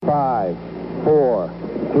5, 4,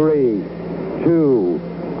 3, 2,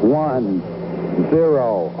 1,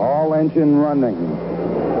 0. All engine running.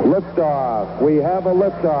 Liftoff. We have a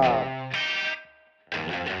liftoff.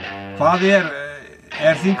 Hvað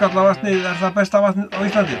Þingvallavatnið það besta vatn á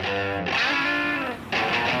Íslandi?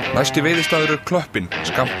 Næsti veiðistaður Klöppin,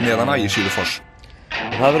 skammt neðan Ægisíðufoss.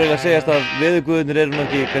 Það verður eiginlega að segjast að veðurguðirnir eru nú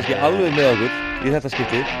ekki kannski alveg með okkur í þetta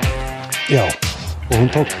skiptið. Já, og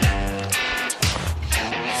hún tók.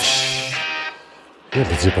 Ég held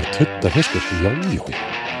að þetta sé bara tudda fiskur. Já.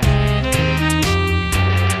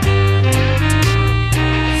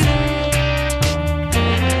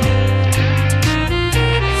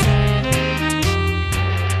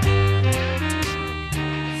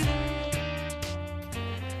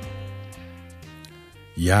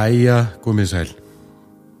 Jæja, komið sæl.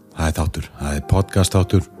 Það þáttur, það podcast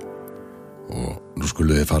þáttur og nú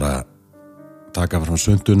skulum við fara að taka fram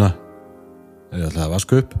sunduna. Það er alltaf að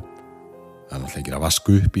vaska upp. Það er alltaf ekki að vaska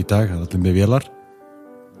upp í dag, það er alltaf með vélar.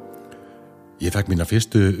 Ég fekk mína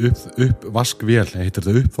fyrstu upp vaskvél, það heitir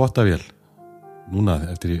þetta uppþvottavél. Núna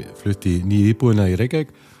eftir ég flutti í nýju íbúðina í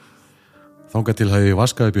Reykjavík, þangað til að ég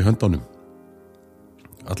vaskaði upp í höndunum.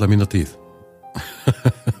 Alla mína tíð.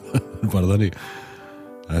 Bara þannig.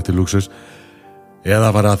 Þetta er lúxus.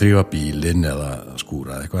 Eða bara að þrífa bílinn eða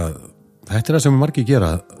skúra eitthvað. Þetta er það sem margir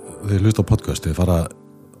gera þegar hlusta á podcast. Þeir fara að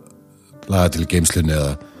laga til geymslunni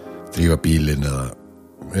eða þrífa bílinn eða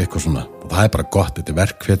eitthvað svona. Og það er bara gott, þetta er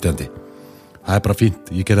verkhvetjandi. Það er bara fínt,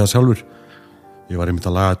 ég gerði það sjálfur. Ég var einmitt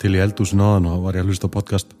að laga til í eldhúsinu áðan og var ég að hlusta á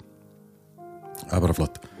podcast. Það er bara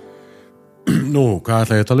flott. Nú, hvað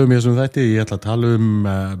ætla ég að tala um í þessum þætti? Ég ætla að tala um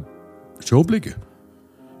sjóbleikju.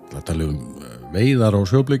 Ég ætla að tala um veiðar á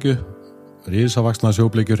sjóbleikju, risavaxna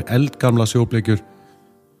sjóbleikjur, eldgamla sjóbleikjur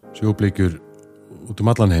út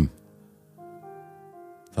allan heim.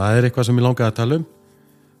 Það er eitthvað sem ég langaði að tala um.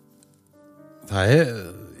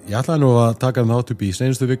 Ég ætlaði nú að taka þátt upp í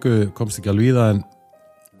seinustu viku, komst ekki alveg í það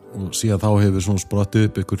og síðan þá hefur svona sprottið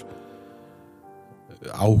upp ykkur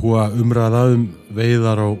áhuga umræða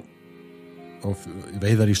veiðar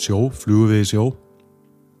í sjó, fluguveiði sjó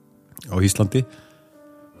á Íslandi.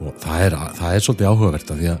 Og það er svolítið áhugavert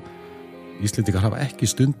af því að Íslendingar hafa ekki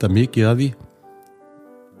stundað mikið að því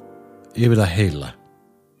yfir það heila.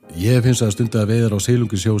 Ég finnst að stunda veiðar á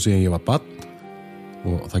silungsjó síðan ég var barn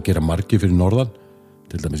og það gera margir fyrir norðan.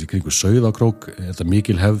 Til dæmis í kringu Sauðárkrók er þetta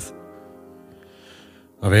mikil hefð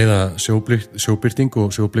að veiða sjóbirting og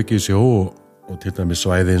sjóbleiki í sjó og til dæmis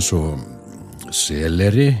svæði eins og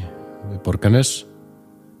Seleri við Borgarnes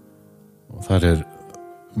og þar er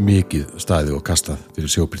mikið staðið og kastað fyrir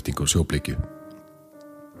sjóbirting og sjóbleikju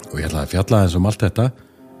og ég ætla að fjalla aðeins um allt þetta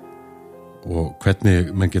og hvernig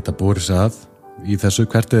menn geta borið sig að í þessu,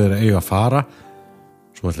 hvert er eiga að fara.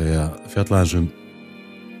 Svo ætla ég að fjalla aðeins um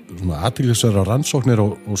svona athyglisverðar rannsóknir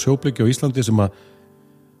og sjóbleikju á Íslandi sem að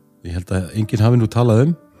ég held að enginn hafi nú talað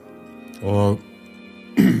um og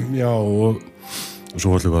já og svo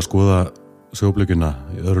ætlum við að skoða sjóbleikjuna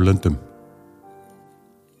í öðrum löndum.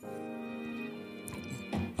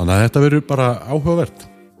 Þannig að þetta verður bara áhugavert,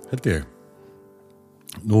 held ég.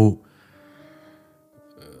 Nú,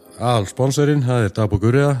 sponsorinn, það er Dagbók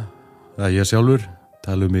Urriða, það er ég sjálfur,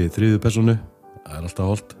 talum í þriðju persónu, það er alltaf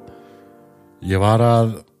holdt. Ég var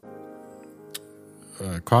að,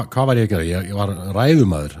 hvað var ég að gera? Ég var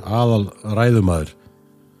aðal ræðumaður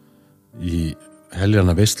í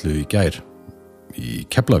heljarna veislu í gær, í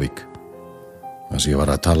Keflavík. Þannig að ég var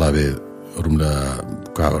að tala við rúmlega,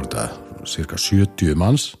 hvað var þetta? Cirka 70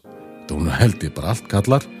 manns, þetta hún held ég bara allt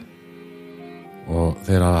kallar og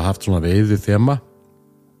þeir hafa haft svona veiði þema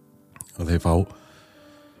og þeir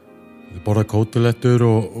borða kótilettur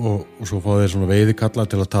og svo fá þeir svona veiði kallar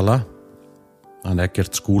til að tala. Hann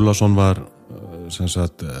Eggert Skúlason var sem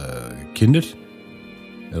sagt kynnir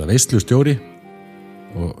eða veislustjóri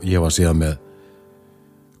og ég var síðan með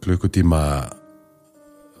klukkutíma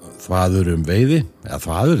þvaður veiði,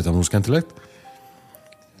 þvaður, þetta var nú skemmtilegt.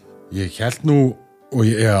 Ég held nú, og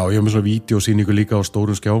ég var með svona vídeosýningu líka á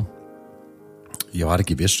stórum skjá. Ég var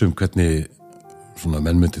ekki viss hvernig svona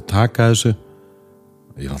menn myndi taka þessu.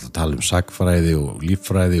 Ég er alltaf að tala um sagnfræði og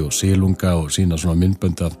líffræði og silunga og sína svona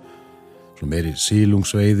myndbönd af svona meiri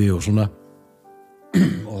silungsveiði og svona.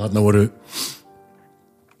 Og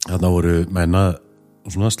þarna voru menna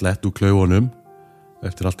svona slett úr klaufunum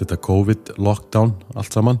eftir allt þetta COVID-lockdown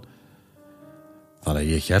allt saman. Þannig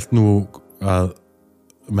að ég held nú að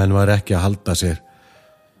menn var ekki að halda sér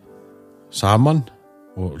saman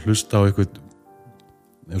og hlusta á eitthvað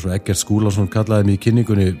eins og Eggert Skúlason kallaði mig í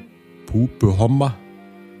kynningunni púpuhomma.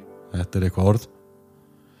 Þetta er eitthvað orð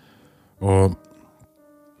og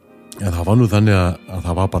En það var nú þannig að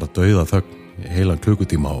það var bara dauða þögn heilan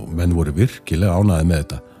klukkutíma og menn voru virkilega ánægði með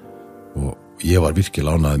þetta og ég var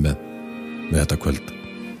virkilega ánægði með þetta kvöld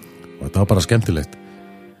og þetta var bara skemmtilegt.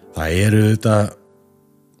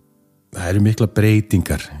 Það eru mikla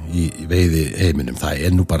breytingar í veiði heiminum, það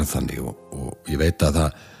nú bara þannig og ég veit að það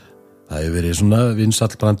hefur verið svona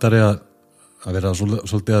vinsæll brandari að vera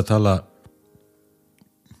svolítið að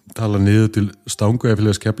tala niður til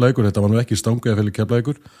Stangaveiðifélags Keflavíkur. Þetta var nú ekki Stangaveiðifélag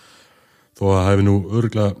Keflavíkur þó að hafi nú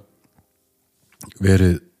örugglega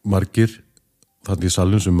verið margir þannig í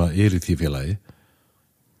salnum sem í því félagi.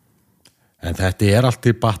 En þetta allt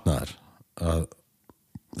til batnaðar að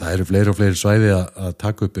það eru fleiri og fleiri svæði að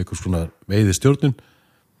taka upp einhvers konar veiðistjórnun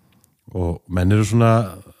og menn eru svona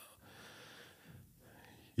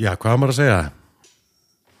hvað maður að segja,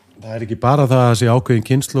 það ekki bara það að sé ákveðin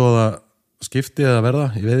kynslóð að skipti eða verða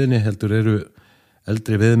í veiðinni, heldur eru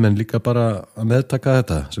eldri veiðimenn líka bara að meðtaka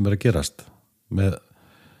þetta sem að gerast með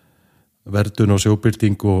verndun og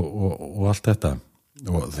sjóbirting og allt þetta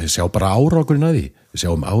og þeir sjá bara árangurinn að því, við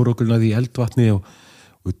sjáum árangurinn að því í eldvatni og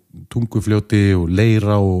tungufljóti og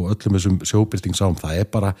leira og öllum þessum sjóbirtingsáum, það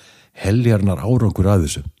bara heljarnar árangur að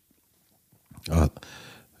þessu að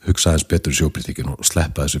hugsa aðeins betur sjóbirtingin og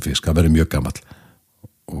sleppa þessu fisk, það verður mjög gamall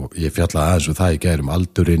og ég fjallaði aðeins það í gær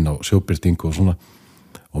aldurinn á sjóbirting og svona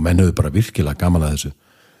og menn höfðu bara virkilega gaman að þessu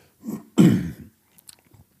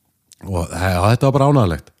og þetta var bara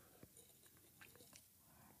ánægilegt.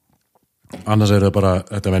 Annars það bara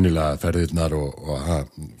þetta venjulega ferðirnar og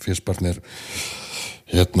fiskpartner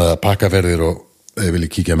pakkaferðir og þau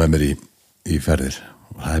vilja kíkja með mér í ferðir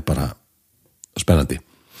og það bara spennandi.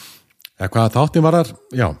 Hvað þáttin var þar?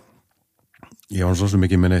 Já, ég var svo sem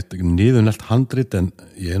ekki með neitt niðurnelt handrit en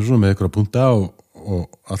ég svona með ykkur að punta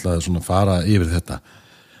og alltaf svona fara yfir þetta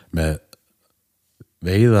með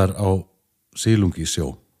veiðar á silungi í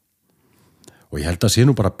sjó og ég held að sé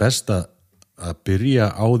nú bara best að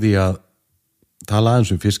byrja á því að tala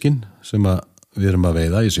aðeins fiskinn sem við erum að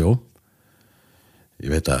veiða í sjó. Ég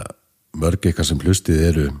veit að mörg eitthvað sem hlustið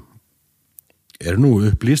eru nú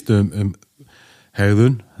upplýst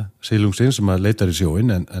hegðun silungsins sem að leitar í sjóin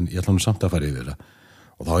en ég ætla nú samt að fara yfir það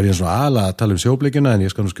og þá ég svona aðalega að tala sjóbleikjuna en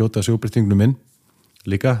ég skal nú skjóta sjóbirtingnum inn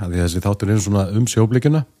líka af því þessi þáttur svona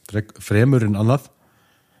sjóbleikjuna fremur en annað.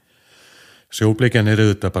 Sjóbleikjan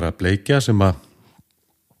auðvitað bara bleikja sem að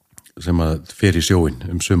fer í sjóin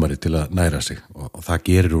sumari til að næra sig og það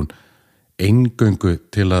gerir hún eingöngu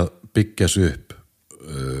til að byggja sig upp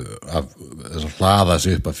hlaða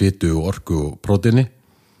sig upp af fitu og orku og próteini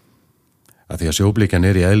að því að sjóbleikjan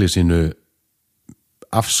í eðli sínu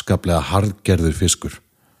afskaplega harðgerður fiskur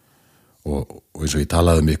og eins og ég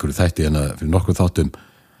talaði ykkur þætti en að fyrir nokkur þáttum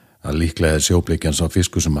að líklega sjóbleikjan sá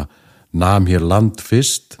fiskur sem að nam hér land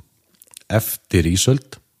fyrst eftir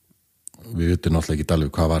ísöld. Við vitum náttúrulega ekki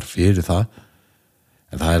alveg hvað var fyrir það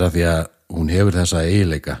en það að því að hún hefur þessa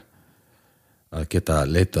eiginleika að geta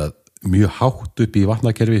leitað mjög hátt upp í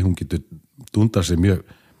vatnakerfi, hún getur dundar sig mjög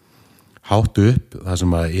hátt upp það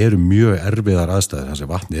sem að eru mjög erfiðar aðstæður, það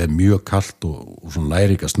sem vatnið mjög kalt og svona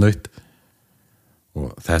næringasnaut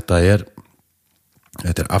og þetta er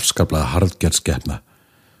afskaplega harðgerð skepna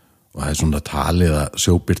og það svona talið að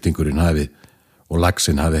sjóbirtingurinn og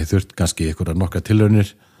laxinn hafi þurft kannski ykkur að nokkra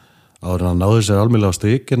tilraunir áður en að náðu sér almennilega á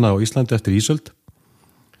strikina á Íslandi eftir ísöld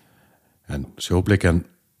en sjóbleikjan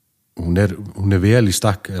hún er vel í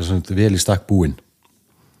stakk búin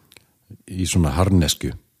í svona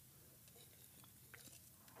harnesku.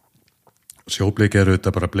 Sjóbleikja eru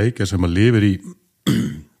þetta bara bleikja sem að lifir í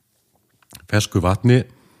fesku vatni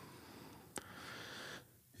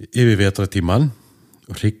yfir vetratíman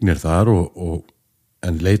og hrygnir þar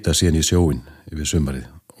en leita síðan í sjóin yfir sumarið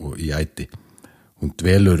og í æti. Hún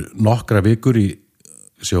dvelur nokkra vikur í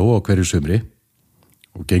sjó á hverju sumri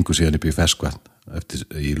og gengur síðan upp í ferskvatn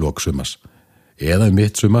í lok sumars eða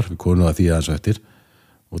mitt sumar, við konum að því aðeins eftir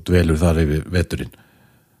og dvelur þar yfir veturinn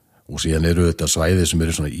og síðan eru þetta svæði sem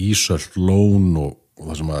eru svona ísölt lón og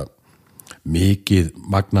það sem að mikið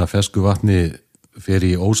magna fesku vatni fer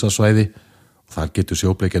í ósasvæði og þar getur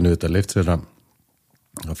sjóbleikjan auðvitað leyft sér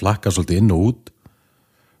að flakka svolítið inn og út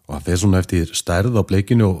og það fer svona eftir stærð á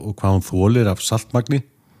bleikinu og hvað hún þolir af saltmagni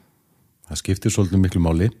það skiptir svolítið miklu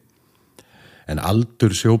máli en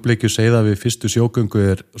aldur sjóbleikju segða við fyrstu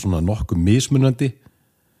sjógöngu svona nokkuð mismunandi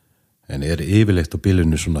en yfirleitt á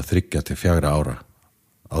bilinu svona 3 til 4 ára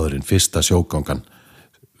áður en fyrsta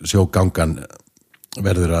sjógangan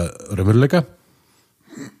verður að raunveruleika.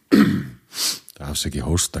 Það afsaki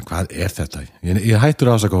hósta, hvað þetta? Ég hættur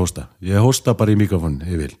að afsaka hósta, ég hósta bara í mikrofónin,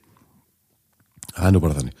 ég vil. Það nú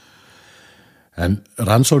bara þannig. En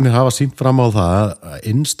rannsóknir hafa sýnt fram á það að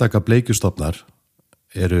einstaka bleikjustofnar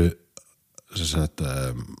eru sagt,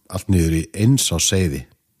 allt niður í eins á seiði.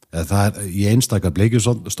 Eða það er, í einstaka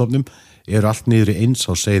bleikjustofnum eru allt niður í eins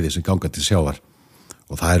á seiði sem ganga til sjávar.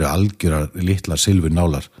 Og það eru algjörar litlar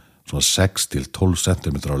silfurnálar, svona 6 til 12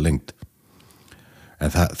 cm á lengd.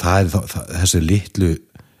 En þessi litlu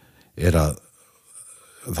er að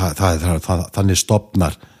þannig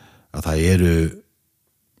stofnar að það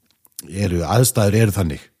eru aðstæður eru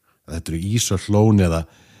þannig að þetta eru ís og hlón eða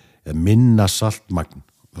minna saltmagn,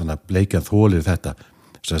 þannig að bleikjan þolir þetta.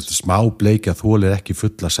 Smá bleikja þolir ekki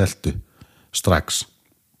fulla seltu strax.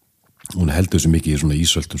 Hún heldur svo mikið í svona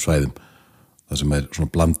ísöltum svæðum, það sem er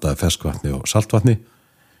svona blandað ferskvatni og saltvatni,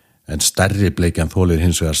 en stærri bleikjan þolir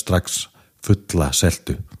hins vegar strax fulla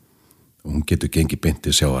seltu og hún getur gengið beint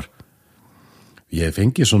til sjávar. Ég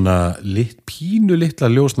fengi svona pínu litla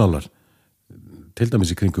ljósnálar, til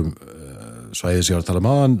dæmis í kringum svæðið sem ég var að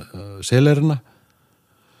tala áðan, selerina,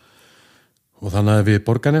 og þannig að við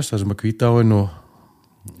Borgarnes, það sem að Hvítáin og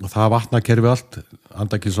það vatnakerfi allt,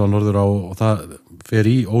 Andakilsá norður á, og það fer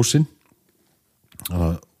í ósinn,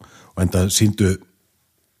 og enda sýndu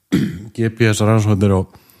GPS rannsóknir á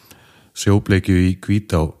sjóbleikju í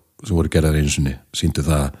Hvítá sem voru gerðar einu sinni, sýndu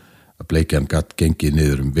það að bleikjan gat gengið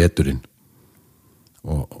niður veturinn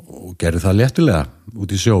og gerði það léttilega út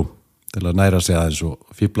í sjó til að næra sig aðeins og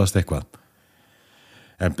fíblast eitthvað.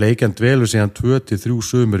 En bleikjan dvelur síðan 2-3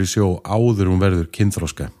 sumur í sjó áður hún verður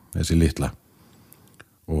kynþroska, þessi litla,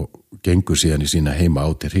 og gengur síðan í sína heima á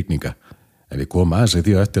til hrygninga. En við komum aðeins að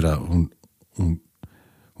því á eftir að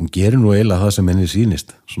hún gerir nú eiginlega það sem henni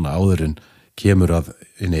sýnist, svona áður en kemur að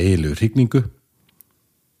henni eiginlegu hrygningu.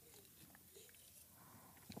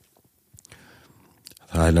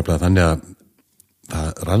 Það er nefnilega þannig að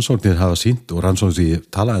rannsóknir hafa sýnt, og rannsóknir sem ég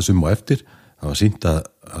talaði um og eftir, hafa sýnt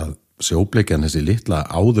að sjóbleikjan, þessi litla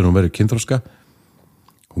áður hún verður kynþroska,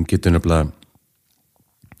 hún getur nefnilega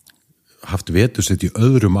haft vetursitt í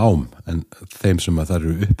öðrum ám en þeim sem að það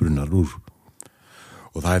eru upprunnar úr.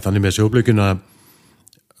 Og það er þannig með sjóbleikjuna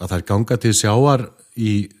að þær ganga til sjávar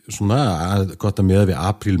í svona, gott að miða við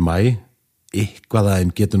apríl, mæ, eitthvað að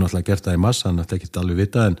þeim getur náttúrulega gert það í mars, þannig að þetta ekki alveg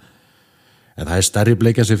vita, en það er stærri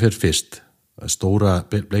bleikjan sem fer fyrst, stóra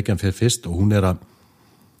bleikjan fer fyrst, og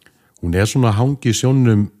hún er svona hangi í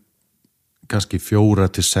sjónum kannski 4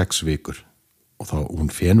 til 6 vikur, og þá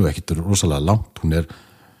hún fer nú ekkert rosalega langt, hún er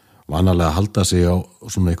vanalega að halda sig á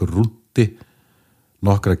svona einhver rúndi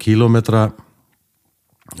nokkra kílómetra,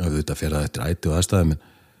 þetta fer að þetta æti og aðstæðum,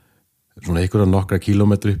 en svona einhverja nokkra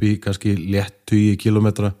kílómetra upp í kannski létt 20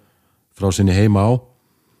 kílómetra frá sinni heima á,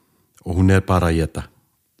 og hún er bara að éta.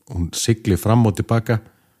 Hún siglir fram og tilbaka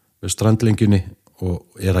við strandlengjunni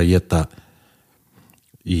og er að éta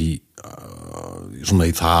í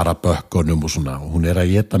þarabökkunum og svona, og hún er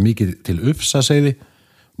að éta mikið til ufsaseiði,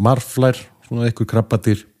 marflær, svona einhver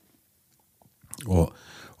krabbadyr, og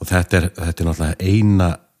þetta er náttúrulega eina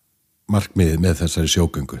markmiðið með þessari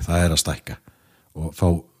sjógöngu, það er að stækka og fá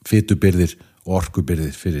fitubyrðir og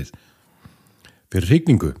orkubyrðir fyrir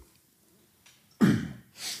hrygningu.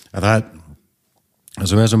 Það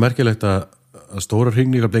sem er svo merkilegt að stóra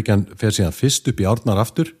hrygningarbleikjan fer síðan fyrst upp í árnar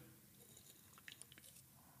aftur,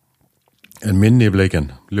 en minni bleikjan,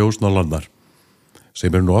 ljósnálarnar, sem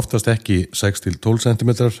eru nú oftast ekki 6-12 cm,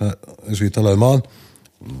 eins og ég talaði áðan,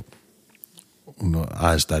 hún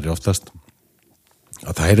aðeins stærri oftast,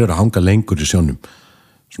 að þær eru að hanga lengur í sjónum,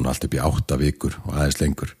 svona allt upp í 8 vikur og aðeins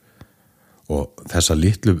lengur. Og þessar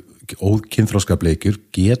litlu ókynþroska bleikjur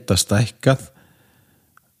geta stækkað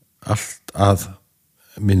allt að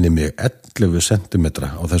minni mig 11 cm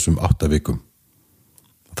á þessum 8 vikum.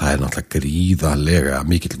 Það er náttúrulega gríðarlega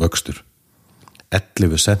mikill vöxtur.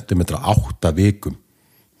 11 cm á 8 vikum.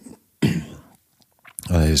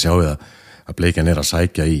 Þannig að ég sjáu að bleikjan er að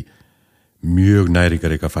sækja í mjög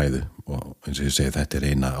næringaríka fæðu, og eins og ég segi, þetta er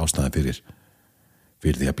eina ástæðan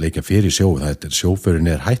fyrir því að bleikja fer í sjó. Sjóförin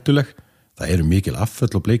er hættuleg, það eru mikil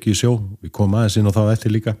afföll og bleikju í sjó, við komum aðeins inn á þá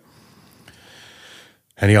eftir líka.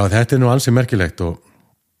 En já, þetta er nú ansi merkilegt, og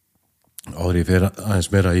áður ég fer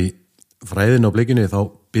aðeins meira í fræðin á bleikjunni, þá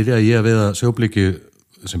byrjaði ég að veiða sjóbleikju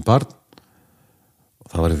sem barn, og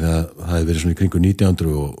það var því að það hefði verið svona í kringu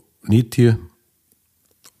 1990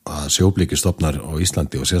 að sjóbleikjustofnar á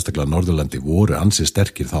Íslandi og sérstaklega Norðurlandi voru ansi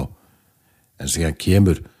sterkir þá, en síðan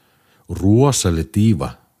kemur rosaleg dífa,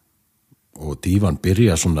 og dífan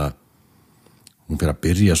hún fer að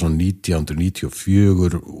byrja svona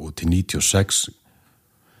 1994 og til 96,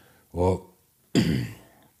 og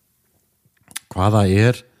hvað það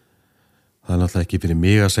er náttúrulega ekki fyrir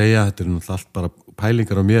mig að segja, þetta er náttúrulega allt bara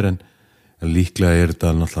pælingar á mér, en líklega er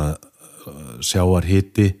þetta náttúrulega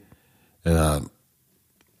sjávarhiti eða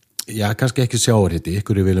já, kannski ekki sjávarhiti,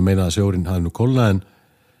 ykkur ég vilja meina að sjórinn hafi nú kólnað en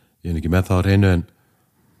ég ekki með það á hreinu en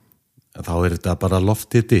þá þetta bara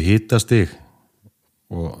lofthiti, hitastig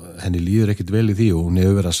og henni líður ekkit vel í því og hún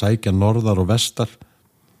hefur verið að sækja norðar og vestar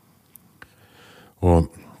og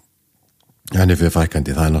henni fyrir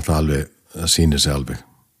fækandi, það náttúrulega alveg, það sýnir sig alveg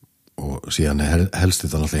og síðan helst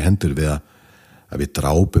þetta náttúrulega hendur við að við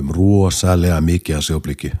drápum rosalega mikið að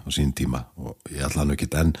sjóbleiki á sín tíma og ég ætla nú ekki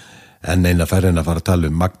enn eina ferð en að fara að tala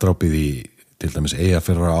magndrápið í til dæmis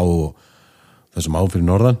Eyjafjarðar á og þessum á fyrir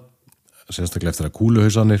norðan sérstaklega eftir að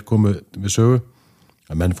kúluhausanir komu við sögu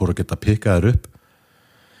að menn fóru að geta pikkaðir upp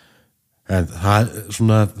en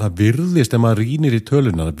það virðist ef maður rýnir í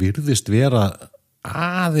töluna, það virðist vera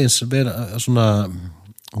svona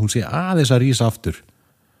hún sé aðeins að rísa aftur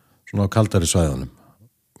svona á kaldari svæðunum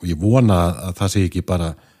og ég vona að það sé ekki bara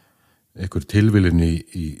einhver tilviljun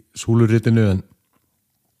í súluritinu en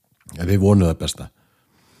við vonum það besta.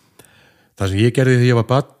 Það sem ég gerði þegar ég var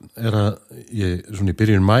barn er að ég, svona í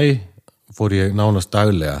byrjun maí fór ég nánast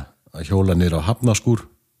daglega að hjóla niður á Hafnaskúr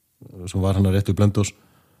sem var hann að réttu Blönduós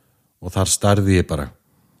og þar starði ég bara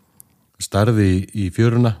í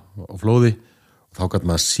fjöruna og flóði og þá gat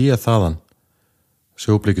maður að sé þaðan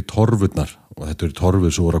sjóbleiki torfurnar og þetta eru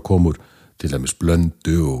torfur sem voru að koma úr til dæmis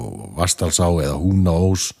Blöndu og Vatnsdalsá eða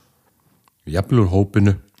Húnaós jafnvel úr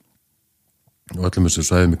hópinu og öllum þessu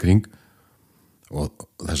svæðum í kring og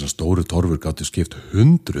þessar stóru torfur gátu skipt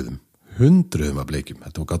hundruðum af bleikjum,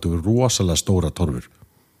 þetta gátu verið rosalega stóra torfur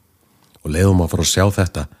og leiðum að fara að sjá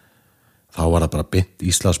þetta þá var það bara beint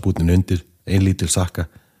Íslandsbútin undir ein lítil sakka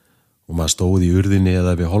og maður stóði í urðinni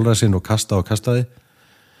eða við holræsin og kastaði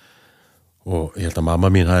og ég held að mamma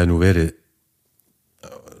mín hafi nú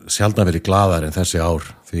sjaldan verið glaðar en þessi ár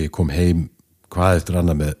þegar ég kom heim hvað eftir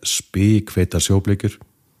annað með spikfeitar sjóbleikjur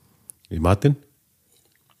í matinn.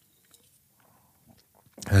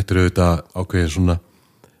 Þetta eru auðvitað ákveðin svona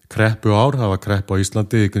kreppu ár, það var kreppu á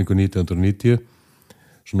Íslandi í kringu 1990,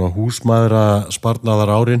 svona húsmæðra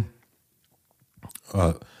sparnaðar árin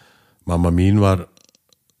að mamma mín var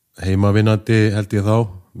heimavinnandi held ég þá,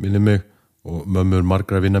 minni mig og mömmur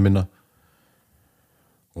margra vinna minna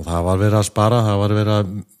og það var verið að spara, það var verið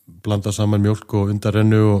að blanda saman mjólk og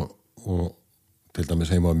undarrennu og til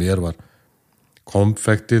dæmis heima á mér var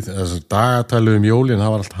konfektið, þessar dagatælu jólin,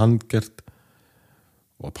 það var allt handgert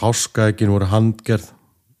og páskaeggin voru handgerð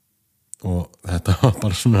og þetta var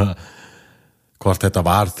bara svona hvort þetta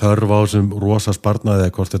var þörf á sem rosa sparnaði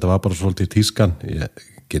eða hvort þetta var bara svolítið tískan, ég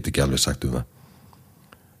get ekki alveg sagt það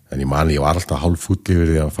en ég var alltaf hálffúll yfir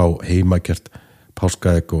því að fá heimagert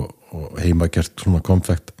páskaegg og heimagert svona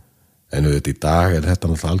konfekt en auðvitað í dag er þetta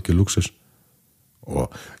náttúrulega algjör lúxus og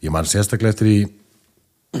ég man sérstaklega eftir í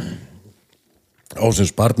á sem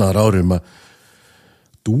sparnaðar árum að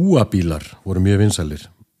dúabílar voru mjög vinsælir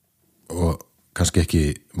og kannski ekki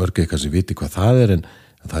mörg eitthvað sem viti hvað það er en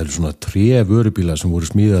það eru svona 3 vörubílar sem voru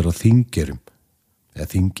smíðar á þingeyrum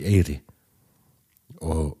eða þingeyri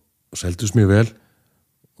og seldust mjög vel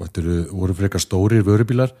og þetta voru frekar stórir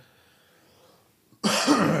vörubílar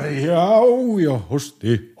já,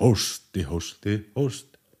 hósti þetta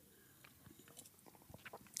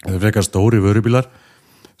eru frekar stórir vörubílar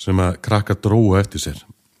sem að krakka dróu eftir sér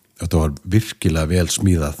þetta var virkilega vel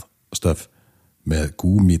smíðað stöf með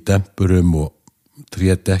gúmidempurum og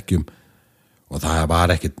 3 dekkjum og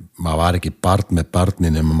maður var ekki barn með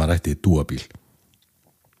barnin ef maður ætti í dúabíl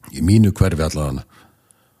í mínu hverfi allavega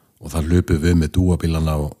og það löpum við með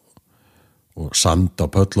dúabílana og sand á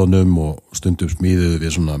pöllunum og stundum smíðuðu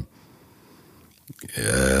við svona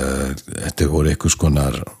þetta voru einhvers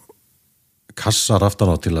konar kassar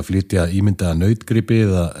aftan á til að flytja ímyndaða nautgripi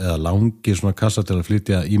eða langir svona kassar til að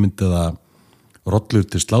flytja ímyndaða rollur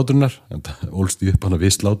til slátrunar en það ólst í upp hana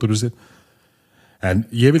við sláturhúsið en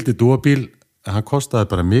ég vildi dúabíl hann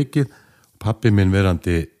kostaði bara mikið pappi minn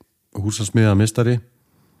verandi húsasmiðamistari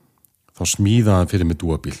þá smíðaði hann fyrir mig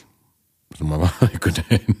dúabíl sem að var einhvern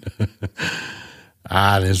veginn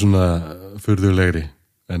aðeins svona furðulegri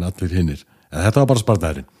en allir hinnir en þetta var bara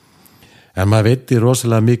sparnaðurinn en maður veitti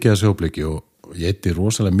rosalega mikið að sjóbleiki og ég veitti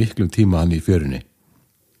rosalega miklum tíma hann í fjörunni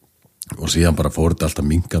og síðan bara fór þetta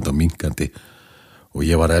alltaf minkandi og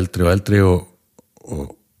ég var eldri og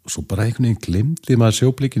svo bara einhvern veginn glemdi maður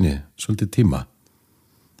sjóbleikinni svolítið tíma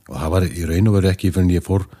og það var í raun og veru ekki fyrir en ég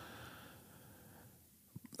fór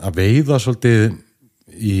að veiða svolítið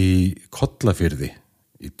í Kollafirði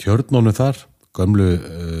í tjörnunum þar gömlu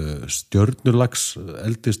stjörnulags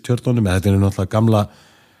eldist tjörnunum þetta er náttúrulega gamla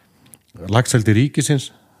lagseldi ríkisins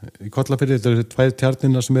í Kollafirði þetta eru 2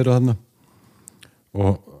 tjarnina sem eru þarna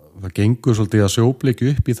og það gengur svolítið að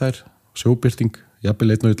sjóbleiki upp í þær sjóbirting,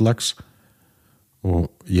 jafnvel einn og einn lax og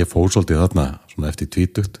ég fór svolítið þarna svona eftir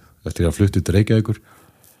tvítugt, eftir að flutti til Reykjavíkur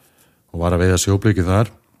og var að veiða sjóbleikjur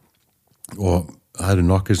þar og það eru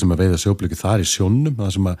nokkrir sem að veiða sjóbleikjur þar í sjónum,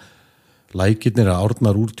 það sem að lækirnir að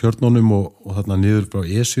árnar úr tjörnunum og þarna niður frá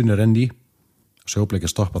Esjun er enn í sjóbleikja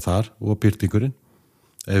stoppa þar og byrtingurinn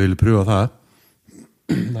ef við viljum pröfa það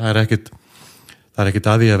það er ekkit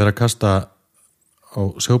að því að vera að kasta á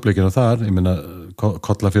sjóbleikjuna þar, ég meina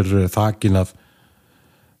kolla fyrir þakin af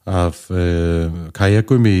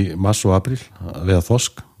kajakum í mars og apríl við að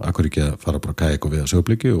þosk, akkur ekki að fara bara kajak og við að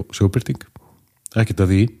sjóbleiki og sjóbyrting ekkit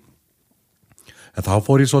að því en þá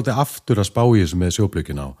fór ég svolítið aftur að spá í þessu með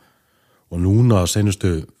sjóbleikina og núna á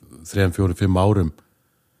seinustu 3, 4, 5 árum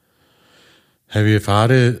hef ég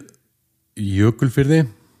farið í Jökulfirði,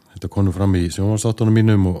 þetta konum fram í sjónvarpsþáttunum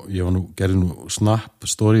mínum og ég var gerði snapp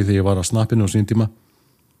story þegar ég var að snappinu á sín tíma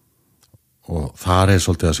og þar er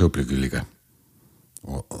svolítið að sjóbleiku líka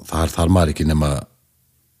og þar þarf maður ekki nema að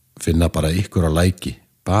finna bara ykkur á læki,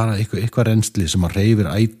 bara ykkur reynsli sem að hreyfir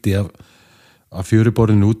æti af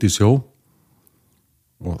fjöruborðinu út í sjó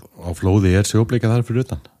og á flóði er sjóbleika þar fyrir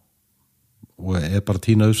utan og er bara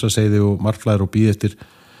tína ussaseiði og marflæðir og býð eftir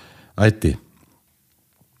æti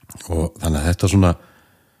og þannig að þetta svona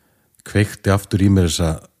kveikti aftur í mér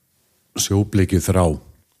þessa sjóbleikju þrá.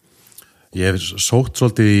 Ég hef sótt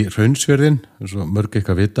svolítið í Hraunsfjörðinn, eins og mörg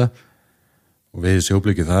eitthvað vita og veiði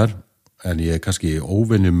sjóbleikju þar en ég er kannski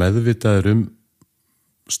óvenju meðvitaður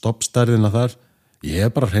stoppstærðina þar. Ég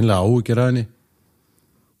er bara hreinlega áhyggjur af henni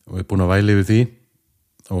og er búin að væla yfir því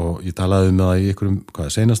og ég talaði með það í einhverjum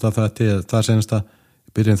seinasta það seinasta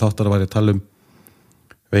byrjun þáttar að væri að tala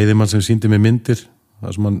veiðimann sem sýndi mig myndir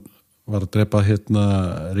þar sem hann var að drepa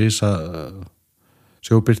risa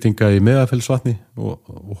sjóbirtinga í Meðafellsvatni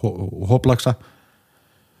og hoplaksa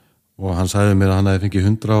og hann sagði mér að hann hefði fengið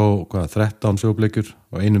 113 sjóbleikjur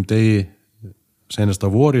á einum degi seinasta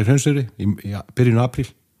vor í Hraunsfirði í byrjun apríl.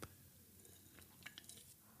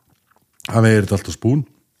 Hann veiðir þetta allt á spún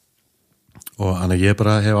og hann að ég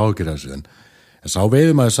bara hef áhyggjur af þessu en sá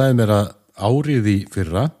veiðimaður sagði mér að árið í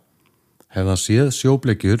fyrra hefði hann séð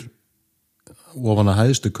sjóbleikjur ofan að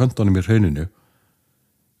hæðstu köntunum í hrauninu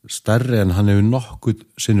stærri en hann hefur nokkuð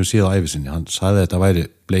sinnum séð á ævi sinni. Hann sagði að þetta væri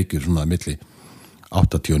bleikjur svona milli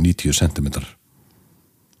 80 og 90 cm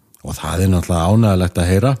og það er náttúrulega ánægilegt að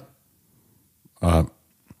heyra að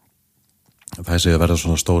það sé að verða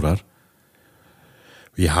svona stórar.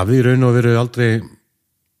 Ég hafði í raun og veru aldrei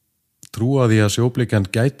trúa því að sjóbleikjan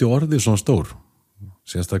gæti orðið svona stór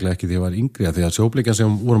sérstaklega ekki því að ég var yngri því að sjóbleikjan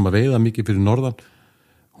sem vorum að veiða mikið fyrir norðan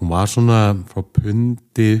hún var svona frá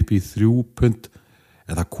pundi upp í 3 pund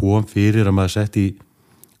en það kom fyrir að maður sett í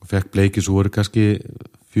og fekk bleiki svo voru kannski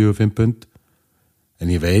 4-5 pund en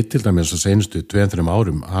ég veit til dæmis að seinustu 2-3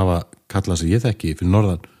 árum hafa kallað sem ég þekki fyrir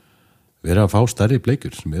norðan verið að fá stærri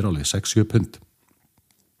bleikjur sem eru alveg 6-7 pund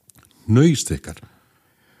nauðstykkar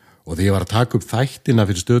og því ég var að taka upp þættina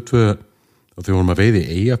fyrir stöð 2 og því vorum að veiði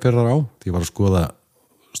Eyjafjarðar á því ég var að skoða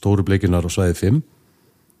stóru bleikjunar á svæði 5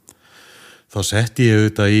 þá setti ég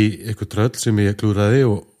auðvitað í eitthvað tröll sem ég klúraði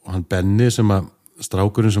og hann Benni sem að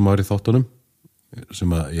strákurinn sem var í þáttunum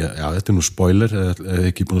sem að, já þetta er nú spoiler eða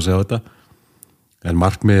ekki búin að segja þetta en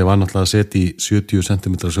markmiði var náttúrulega að setja í 70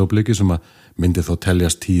 cm sjóbleiki sem að myndi þá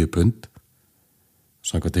teljast 10 pund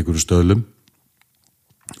samkvæmt einhverju stöðlum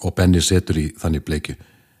og Benni setur í þannig bleikju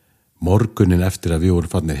morgunin eftir að við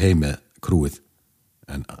vorum farnir heim með krúið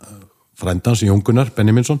en frændans Jóngunar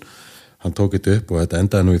Benjaminsson hann tók þetta upp og þetta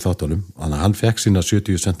endaði nú í þáttunum þannig að hann fekk sína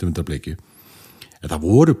 70 cm bleikju en það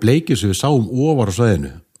voru bleikjur sem við sáum ofar á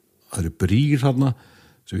svæðinu það eru brýr þarna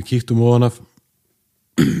sem við kíktum ofan af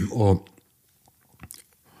og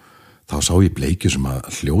þá sá ég bleikjur sem að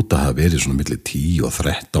hljóta hafa verið svona milli 10 og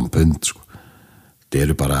 13 pund sko. þetta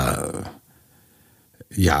eru bara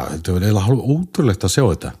já, þetta var eiginlega hálf ótrúlegt að sjá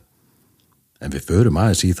þetta en við förum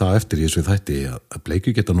aðeins í það eftir í þessu þætti að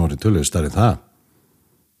bleikjur geta norðin töluðu stærri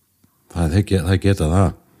en það geta það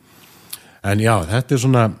en já, þetta er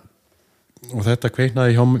svona og þetta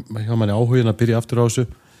kveiknaði hjá manni áhugin að byrja aftur á þessu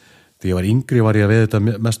því ég var yngri var ég að veiða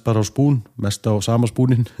þetta mest bara á spún mest á sama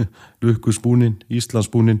spúnin lukkuspúnin,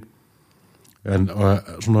 Íslandsspúnin en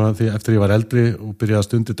svona því eftir ég var eldri og byrjaði að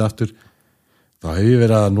stunda þetta aftur þá hef ég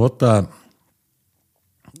verið að nota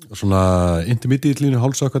svona intermediate línu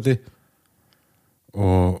hálsakandi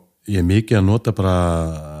og ég er mikið að nota bara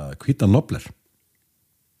hvíta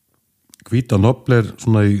nobler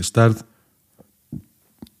svona í stærð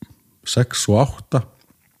 6 og 8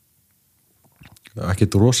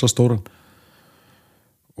 ekkert rosa stóran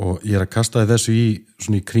og ég er að kasta þessu í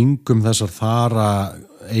svona í kringum þessar þara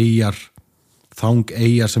eyjar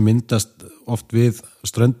þangeyjar sem myndast oft við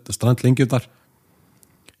strandlengjurnar.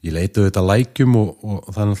 Ég leiti auðvitað lækjum og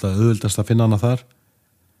það náttúrulega auðvildast að finna hana þar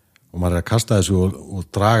og maður að kasta þessu og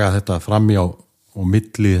draga þetta fram í og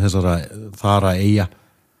milli þessara þara eyja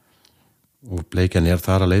og bleikjan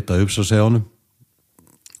þar að leita uppsaseðunum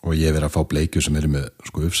og ég verið að fá bleikju sem eru með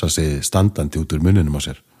uppsaseði standandi út úr munninum á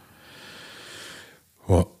sér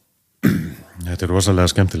og þetta rosalega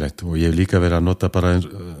skemmtilegt og ég hef líka verið að nota bara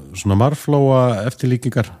svona marflóa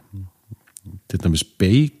eftirlíkingar til dæmis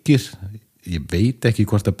beikir ég veit ekki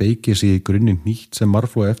hvort að beikir sé í grunninn nýtt sem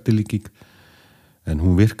marflóa eftirlíking en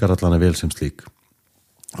hún virkar allan að vel sem slík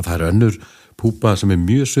og það önnur púpa sem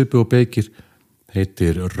mjög svipuð og beikir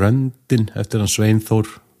heitir Röndin eftir hann Sveinþór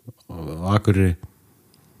á Akureyri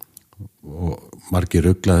og margir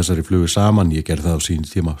rugla þessari flugu saman ég gerði það á sín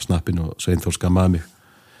tíma snappin og Sveinþór skammaði mig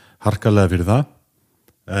harkalega fyrir það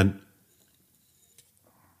en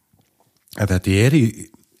þetta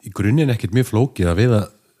í grunninn ekkert mjög flókið að veiða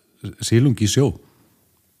silung í sjó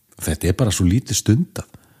þetta bara svo lítið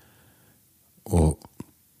stundað og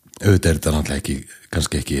auðvitað þetta náttúrulega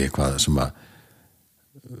kannski ekki eitthvað sem að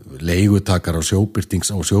leigutakar á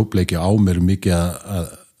sjóbirtings og sjóbleikju á mér mikið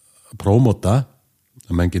að prómóta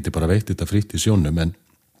að menn geti bara veitt þetta fritt í sjónum en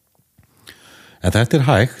þetta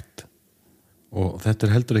hægt og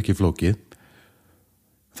þetta heldur ekki flókið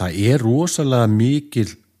það rosalega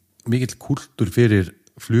mikill kúltúr fyrir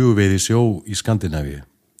fluguveiði sjó í Skandinavíu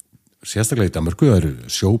sérstaklega í Danmörku það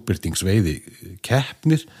eru sjóbirtingsveiði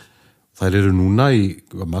keppnir þær eru núna í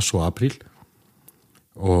mars og apríl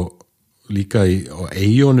og líka á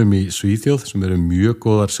eyjónum í Svíþjóð sem eru mjög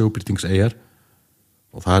góðar sjóbirtingseyjar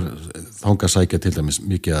og þangað sækja til dæmis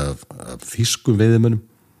mikið af þýskum veiðimönnum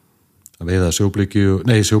að veiða sjóbleikju,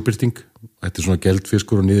 þetta svona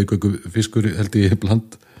geldfiskur og niðurgöngufiskur held ég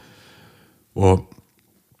bland og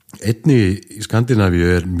einnig í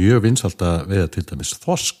Skandinavíu mjög vinsælt að veiða til dæmis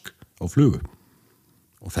þorsk á flugu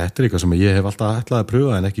og þetta eitthvað sem ég hef alltaf ætlað að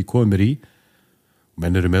pröfa en ekki komið mér í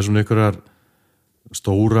menn eru með svona einhverjar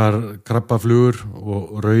stórar krabbaflugur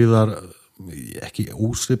og rauðar ekki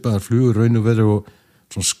ósvipaðar flugur raun og veru og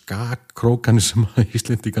svona skakkrókanir sem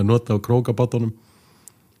Íslendingar nota á krókabátunum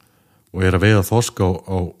og að veiða þorsk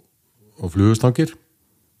á flugustangir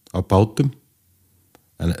á bátum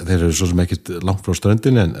en þeir eru svo sem ekkert langt frá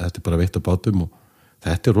ströndinni en þetta bara veitt á bátum og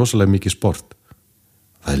þetta rosalega mikið sport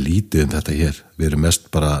það lítið þetta hér við erum mest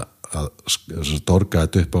bara að dorga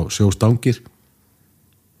þetta upp á sjóstangir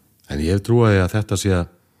en ég trúi að þetta sé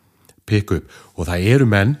að pikka upp og það eru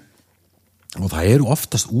menn og það eru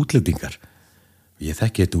oftast útlendingar ég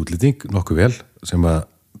þekki þetta útlending nokkuð vel sem að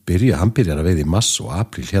hann byrjar að veiða í mars og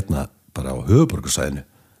apríl hérna bara á höfuðborgarsvæðinu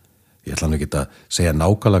ég ætla ekki að segja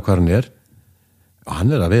nákvæmlega hvað hann og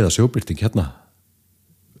hann að veiða sjóbirting hérna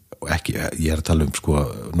og ekki, ég að tala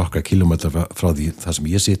nokkra kilometra frá því það sem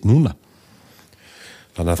ég sitt núna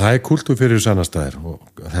þannig að það kúltúr fyrir sannastæðir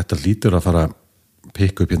og þetta lítur að fara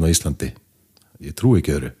pikka upp hérna á Íslandi ég trúi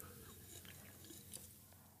ekki öðru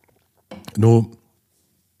nú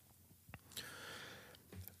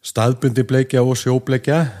staðbundi bleikja og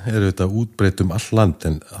sjóbleikja eru þetta útbreitt all land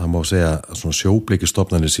en það má segja að svona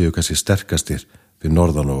sjóbleikjustofnarnir séu kannski sterkastir fyrir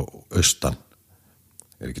norðan og austan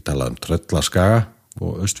ekki talað Tröllaskaga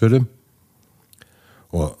og Austfjörðum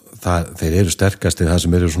og þeir eru sterkastir það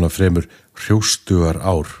sem eru svona fremur hrjóstugar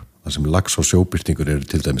ár það sem lax og sjóbirtingur eru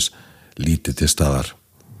til dæmis lítið til staðar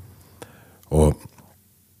og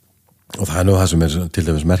það nú það sem til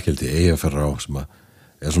dæmis merkildi Eyjafjarðará sem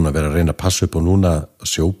svona verið að reyna að passa upp og núna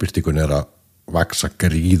sjóbirtingun að vaksa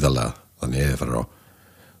gríðalega þannig Eyjafjarðará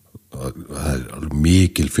það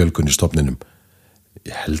mikil fjölgun í stofninum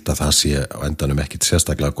ég held að það sé á endanum ekkit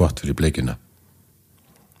sérstaklega gott fyrir bleikjuna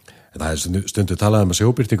það stundu talað að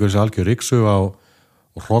sjóbirtingur sé algjör ryksu á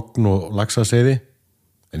hrogn og laxaseiði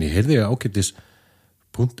en ég heyrði ágætis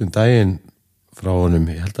punktinn daginn frá honum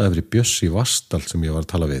ég held að það verið Bjössi Vastal sem ég var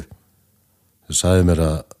að tala við þau sagði mér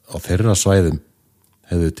að á þeirra svæðum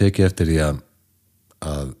hefðu tekið eftir því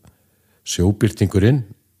að sjóbirtingurinn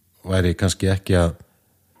væri kannski ekki að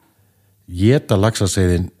éta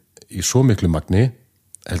laxaseiðin í svo miklu magni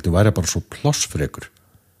heldur væri bara svo plássfrekur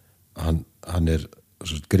hann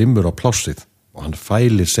grimmur á plássið og hann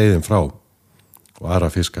fælir seiðin frá og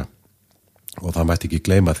aðra fiska og það mætti ekki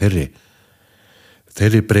gleyma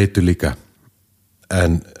þeirri breytu líka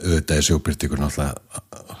en auðvitað sjóbirtingur náttúrulega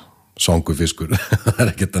svangufiskur það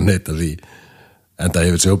ekkert að neita því en það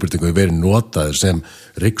hefur sjóbirtingur verið notaður sem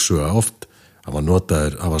ryksuga oft hann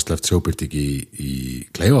var sleppt sjóbirting í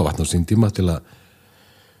Kleifavatn á sín tíma til að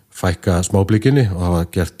fækka smáblíkinni og það var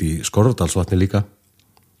gert í Skorradalsvatni líka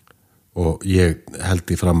og ég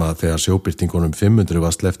held í fram að þegar sjóbirtingunum 500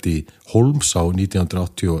 var sleppt í Hólmsá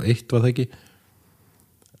 1981 var það ekki,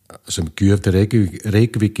 sem gjöf til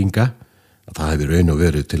Reykvíkinga, að það hefði raun og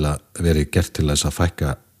verið gert til þess að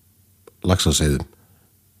fækka laxaseiðum.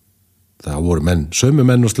 Það voru sömu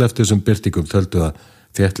menn og slepptu sem birtingum töldu að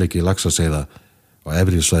þéttleiki laxaseiða á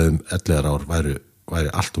efri svæðum 11 ár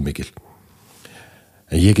væri allt og mikil.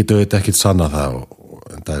 En ég get auðvitað ekkert sannað það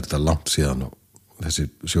en það þetta langt síðan og þessi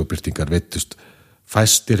sjóbirtingar veittust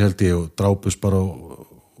fæstir held ég og drápust bara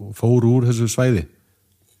og fóru úr þessu svæði.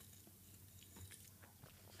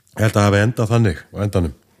 Ég held að hafi endað þannig á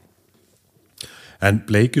endanum. En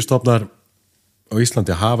bleikjustofnar á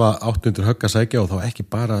Íslandi hafa 800 högg að sækja og þá ekki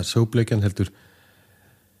bara sjóbleikjan heldur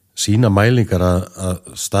sína mælingar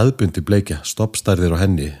að staðbundi bleikja, stoppstærðir á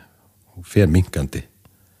henni og fer minkandi.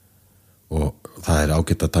 Og það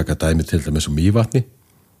ágætt að taka dæmi til dæmis Mývatni,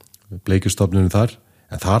 bleikjustofnunum þar,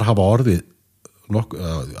 en þar hafa orðið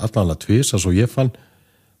allan að tvisa svo ég fann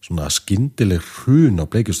svona skyndileg hrun á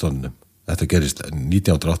bleikjustofnunum. Þetta gerist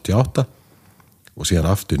 1988 og síðan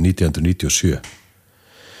aftur 1997.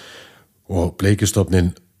 Og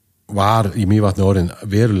bleikjustofnin var í Mývatni orðin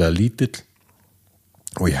verulega lítill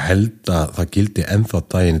og ég held að það gildi ennþá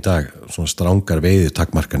daginn í dag svona strangar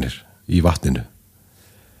veiðitakmarkanir í vatninu.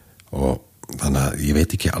 Og þannig að ég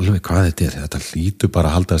veit ekki alveg hvað þetta hlýtur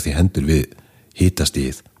bara að haldast í hendur við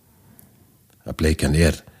hitastigið. Að bleikjan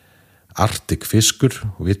arctic fiskur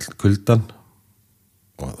og vill kuldan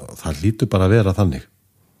og það hlýtur bara að vera þannig.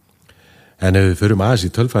 En ef við förum aðeins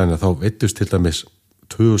í tölfræðina þá veittust til dæmis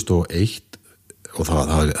 2001 og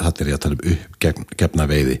það ég að tala uppgefna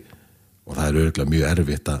veiði og það örugglega mjög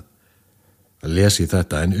erfitt að lesa í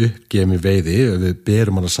þetta en uppgefin veiði, ef við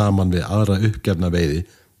berum hana saman við aðra uppgefna veiði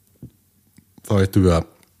þá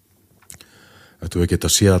ættum við geta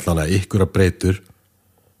séð allan að ykkur að breytur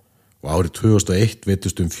og árið 2001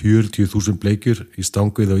 veittust 40.000 bleikjur í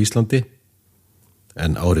stangveiði á Íslandi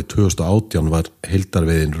en árið 2018 var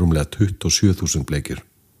heildarveiðin rúmlega 27.000 bleikjur.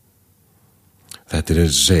 Þetta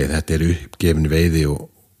eins og segið, þetta uppgefin veiði og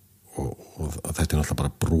þetta náttúrulega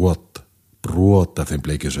bara brot af þeim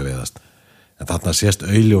bleikjur sem veiðast. En þarna sést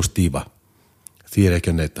augljós dýfa, því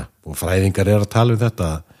ekki að neita og fræðingar að tala um þetta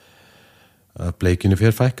að bleikjunni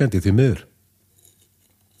fer fækkandi því miður.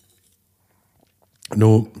 Nú,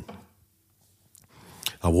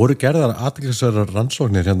 það voru gerðar athyglisverðar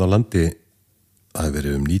rannsóknir hérna á landi að það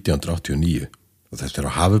verið 1989 og þetta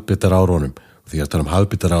á hafbeitarárunum og því að tala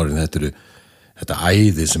hafbeitarárin þetta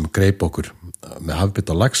æði sem greip okkur með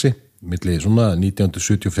hafbeita og laxi milli svona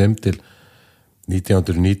 1975 til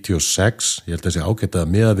 1996 ég held að þessi ágæta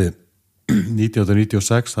með við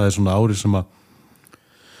 1996 það svona ári sem að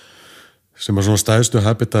svona stæðstu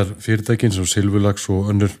hafbeitar fyrirtækin sem silfurlax og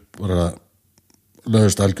önnur bara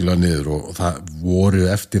lögðust algjörlega niður og það voru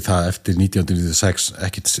eftir 1996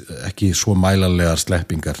 ekki svo mælanlegar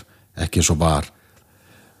sleppingar, ekki svo var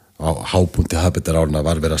á hápunkti hafbeitarárna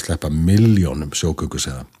var verið að sleppa milljónum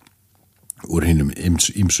sjógöngusilunga úr hinum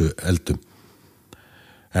ýmsu eldum.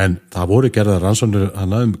 En það voru gerðar rannsóknir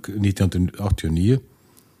hana 1989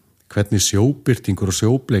 hvernig sjóbirtingur og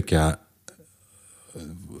sjóbleikja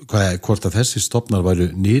hvort að þessi stofnar væru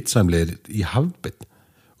nytsamlegir í hafbeit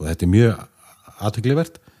og þetta mjög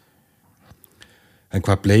athyglivert. En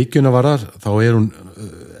hvað bleikjuna varar þá hún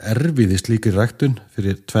erfið í slíkri ræktun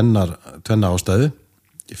fyrir tvenna ástæðu.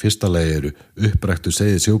 Í fyrsta lagi eru uppræktu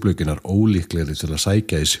seiði sjóbleikjunar ólíklegri til að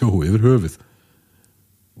sækja í sjó yfir höfuð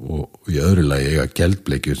og í öðru lagi eiga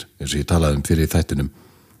geldbleikjur eins og ég talaði fyrir í þættinum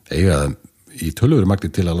eiga það í töluveri magni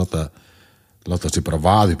til að láta sig bara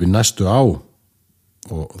vaða upp í næstu á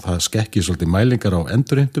og það skekki svolítið mælingar á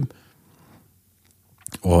endurheimtum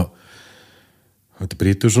og þetta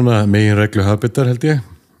brýtur svona meginreglu hafbeitar held ég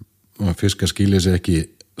og fiskar skilja sig ekki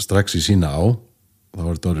strax í sína á þá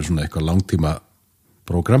var þetta orðið svona eitthvað langtíma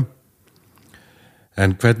prógram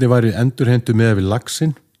en hvernig væri endurheimtu með við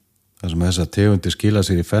laxinn þar sem þess að tegundir skila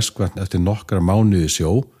sér í ferskvatn eftir nokkra mánuði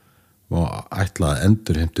sjó og ætla að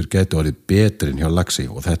endurheimtur geti orðið betri en hjá laxi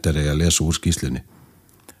og þetta ég að lesa úr skýrslunni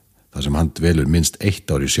þar sem hann dvelur minnst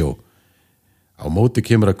 1 ár í sjó. Á móti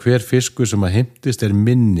kemur að hver fiskur sem að heimtist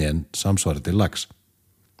minni en samsvarandi lax.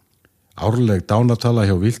 Árleg dánatala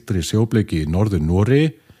hjá villtri sjóbleiki í norður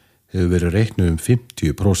Noregi hefur verið reiknuð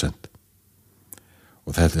 50%.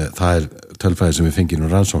 Og það tölfræði sem við fengið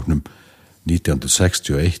úr rannsóknum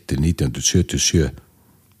 1961 til 1977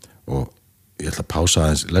 og ég ætla að pása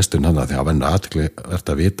aðeins lesturinn hana því að það var athyglisvert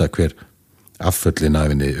að vita hver afföllin af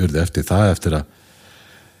henni urðu eftir það eftir að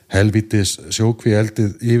helvítis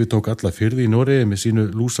sjókvíeldið yfirtók alla firði í Noregi með sínu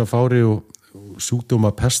lúsafári og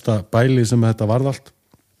sjúkdóma pesta bæli sem þetta varð allt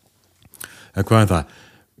En hvað það?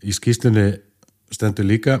 Í skýrslunni stendur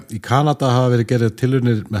líka, í Kanada hafa verið gerðir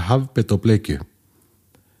tilraunir með hafbeit og bleikju,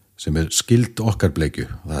 sem skyld okkar bleikju.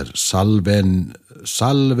 Það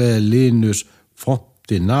Salvelinus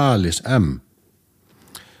fontinalis M.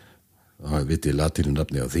 Það vitið latínu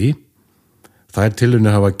nafni á því. Þær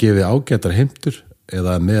tilraunir hafa gefið ágætar heimtur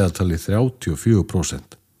eða meðaltali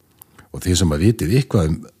 34%. Og því sem að vitið eitthvað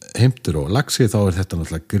heimtur og laxi, þá þetta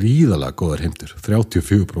náttúrulega gríðalega góðar heimtur,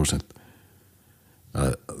 34%.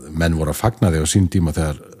 Að menn voru að fagna því á sín tíma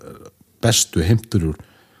þegar bestu heimtur úr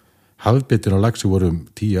hafbeitir á laxi voru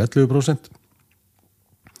 10-11%.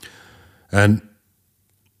 En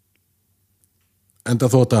enda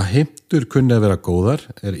þótt að heimtur kunni að vera góðar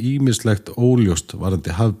ýmislegt óljóst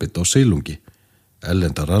varðandi hafbeit á silungi.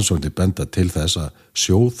 Erlendar rannsóknir benda til þess að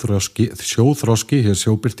sjóþroski, hér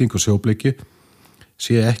sjóbirting og sjóbleikju,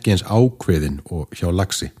 sé ekki eins ákveðin og hjá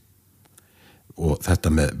laxi. Og þetta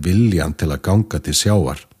með viljan til að ganga til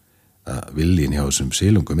sjávar, að viljin hjá þessum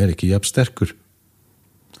silungum ekki jafn sterkur.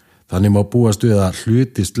 Þannig má búast við að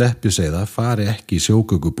hluti sleppiseiða fari ekki í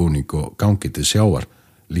sjógöngubúning og gangi til sjávar,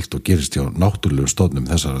 líkt og gerist hjá náttúrulegum stofnum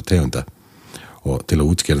þessara tegunda. Og til að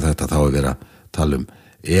útskýra þetta þá verið að tala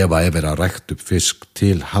ef að verið að rækta upp fisk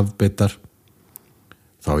til hafbeitar,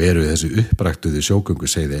 þá eru þessi uppræktuði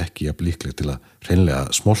sjógönguseiði ekki jafn líkleg til að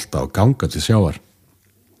hreinlega smolta og ganga til sjávar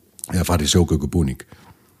eða fara í sjógöngubúning.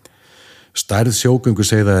 Stærð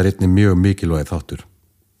sjógönguseiða einnig mjög mikilvæg þáttur.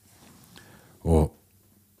 Og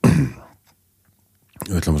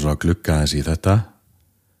við ætlum að glugga aðeins í þetta.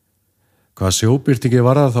 Hvað sjóbirtingi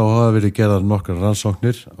varðar þá hafa verið gerðar nokkrar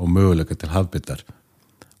rannsóknir á möguleika til hafbeitar.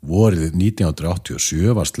 Vorið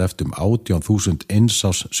 1987 var sleppt 18.000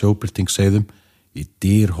 einsás sjóbirtingsseiðum í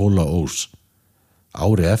Dyrhólaós.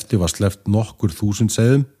 Ári eftir var sleppt nokkur þúsund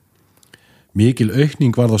seiðum. Mikil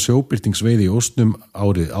aukning varð á sjóbirtingsveiði í Ósnum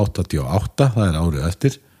árið 88, það árið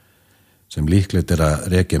eftir, sem líklegt að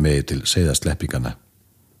rekja með til seiðasleppingana.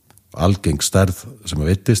 Algeng stærð sem að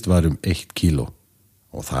veittist var 1 kíló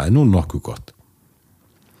og það nú nokkuð gott.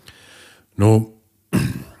 Nú,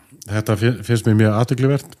 þetta finnst mér mjög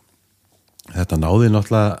athyglivert. Þetta náði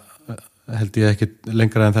náttúrulega, held ég ekki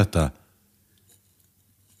lengra en þetta.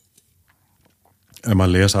 Ef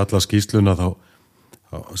maður les alla skýrsluna þá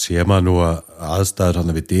sér maður nú að aðstæður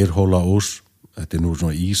hann við Dyrhólaós, þetta nú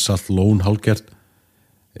svona ísalt lón hálfgert,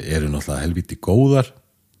 eru náttúrulega helvíti góðar.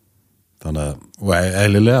 Þannig að, og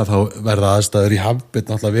eðlilega þá verða aðstæður í hafbeit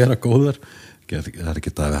náttúrulega vera góðar. Það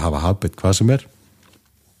ekki að hafa hafbeit hvað sem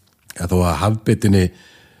Þó að hafbeitinni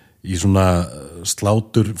í svona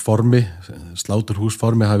sláturhúsformi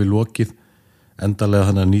hafi lokið endarlega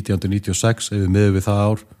þannig að 1996 ef við miðum við það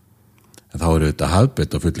ár. En þá eru þetta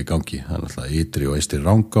hafbeit á fulli gangi. Það alltaf ytri og eystri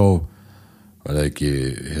Rangá, var það ekki,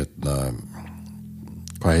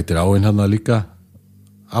 hvað heitir áin hann líka?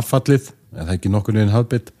 Affallið, en það ekki nokkur veginn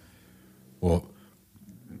hafbeit. Og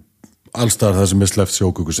allstaðar það sem sleppt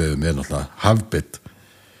sjógönguseiðum náttúrulega hafbeit.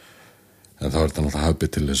 En þá þetta náttúrulega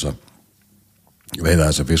hafbeit til þess að veiða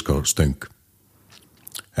þessa fisk á stöng.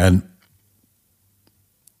 En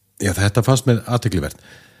já, þetta fannst mér athyglivert.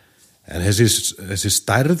 En þessi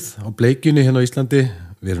stærð á bleikjunni hérna á Íslandi,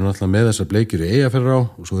 við erum alltaf með þessar bleikjur í Eyjafjarðará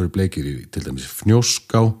og svo eru bleikjur í til dæmis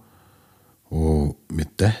Fnjóská og mér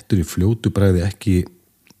dettur í fljótubræði ekki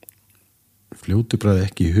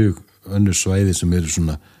í hug önnur svæði sem eru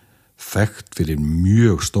svona þekkt fyrir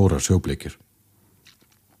mjög stórar sjóbleikjur.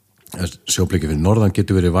 Sjóbleikjur fyrir norðan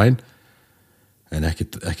getur verið væn en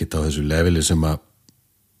ekkit á þessu leveli sem að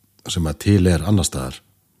til annar staðar.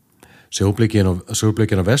 Sjóbleikjur á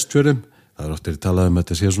Vestfjörðum, það ofta talað að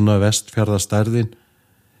þetta sé svona Vestfjarðastærðin,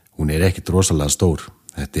 hún ekkit rosalega stór.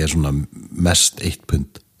 Þetta svona mest 1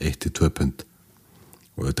 pund, 1-2 pund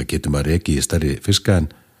og þetta getur maður rekið í stærri fiska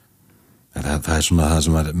en það svona það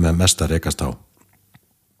sem er mest að rekast á.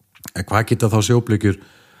 En hvað geta þá sjóbleikjur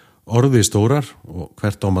orðið stórar og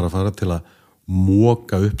hvert á maður að fara til að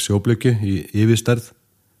moka upp sjóbleikju í yfirstærð?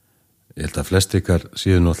 Ég held að flest ykkar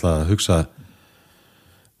séu náttúrulega að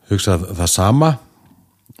hugsa það sama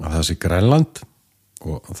að það sé Grænland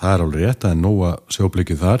og það alveg rétt að nóga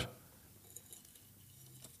sjóbleikju þar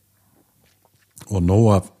og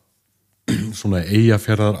nóga svona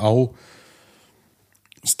Eyjafjarðar á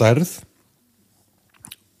stærð.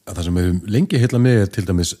 Það sem við lengi heilla með til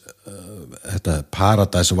dæmis þetta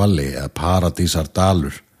Paradise Valley eða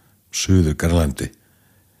Paradísardalur suður Grænlandi.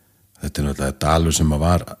 Þetta náttúrulega dalur sem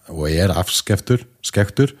var og afskektur,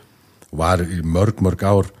 var í mörg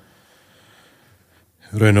ár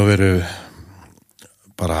raun og veru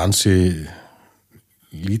bara ansi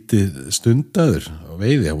lítið stundaður á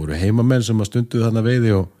veiði. Það voru heimamenn sem að stunduðu þarna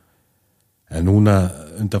veiði en núna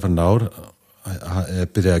undanfarin ár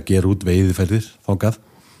byrja að gera út veiðiferðir þangað.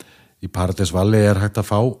 Í Paradísvalli hægt að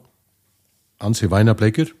fá ansi væna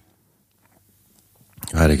bleikjur.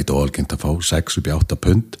 Það ekkert óalgengt að fá 6 upp í 8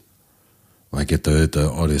 pund og það geta auðvitað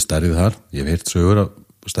orðið stærrið þar. Ég hef heyrt sögur af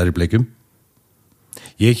stærri bleikjum.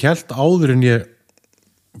 Ég hélt áður en ég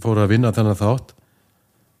fór að vinna þennan þátt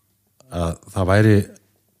að það væri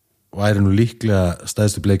nú líklega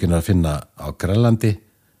stærstu bleikjurnar að finna á Grænlandi,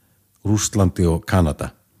 Rússlandi og Kanada.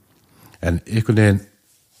 En einhvern veginn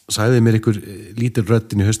sagði mér einhver lítil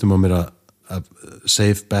röddin í haustum á mér að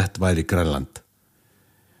safe bet væri Grænland.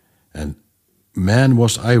 En man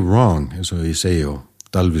was I wrong, eins og ég segi á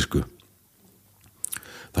dalvísku.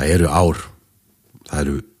 Það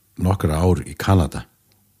eru nokkra ár í Kanada.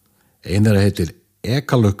 Ein þeirra heitir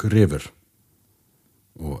Ekalök River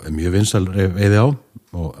og er mjög vinsæl veiði á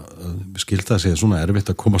og skilta að segja svona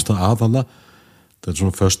erfitt að komast að þarna. Það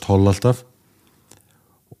svona first hole alltaf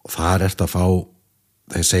og þar ert að fá,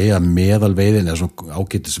 þeir segja meðalveiðin eða svona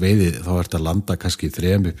ágætis veiði, þá ert að landa kannski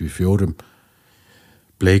 3 upp í 4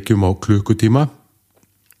 bleikjum á klukkutíma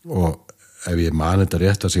og ef ég man þetta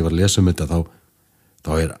rétt að ég var að lesa þetta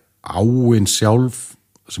þá er áin sjálf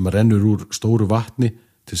sem að rennur úr stóru vatni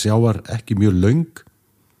til sjávar ekki mjög löng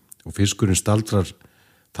og fiskurinn staldrar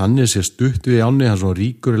þannig sé stutt við ánni, hann svona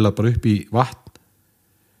ríkur eða bara upp í vatn.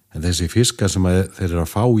 En þessi fiskar sem þeir eru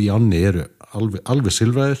að fá í ánni eru alveg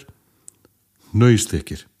silfræðir,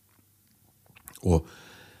 hnausþykkir. Og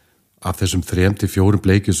af þessum 3 til 4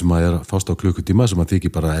 bleikjum sem er að fást á klukkutíma sem að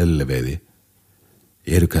þykir bara eðlileg veiði,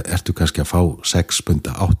 ertu kannski að fá 6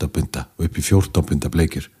 punda, 8 punda og upp í 14 punda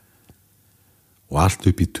bleikjur. Og allt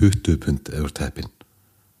upp í 20 pund yfir teppin.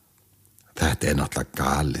 Þetta er náttúrulega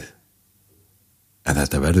galið. En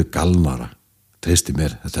þetta verður galnara. Treysti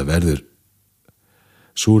mér, þetta verður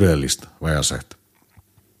súrealist, væga sagt.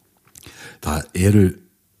 Það eru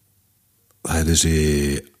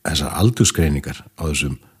þessar aldursgreiningar á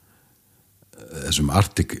þessum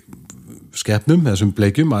artik skepnum, þessum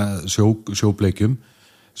bleikjum, sjóbleikjum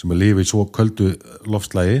sem að lifa í svo köldu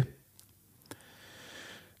loftslagi.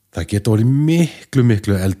 Það geta orðið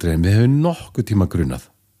miklu eldri en við hefum nokkuð tíma grunað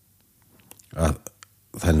að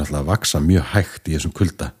það er náttúrulega að vaksa mjög hægt í þessum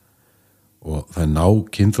kulda og það ná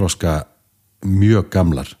kynþroska mjög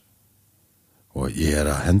gamlar og ég er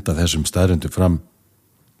að henda þessum staðrendum fram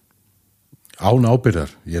án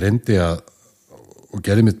ábyrgðar. Ég reyndi og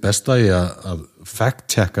gerði mitt besta í að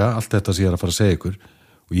fact-checka allt þetta sem ég er að fara að segja ykkur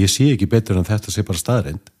og ég sé ekki betur en þetta sé bara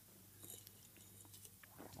staðrend.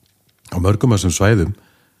 Á mörgum af þessum svæðum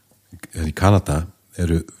í Kanada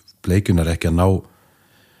eru bleikjunar ekki að ná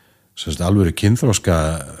alvöru kynþroska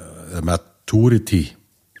maturity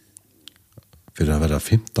fyrir að vera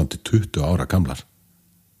 15 til 20 ára gamlar.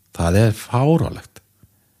 Það er fáránlegt.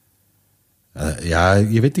 Já,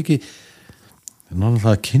 ég veit ekki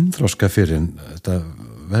náttúrulega kynþroska fyrir en þetta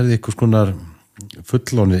verði einhvers konar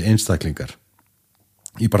fullorðnir einstaklingar.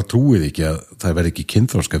 Ég bara trúið ekki að það verði ekki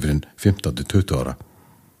kynþroska fyrir 15 til 20 ára.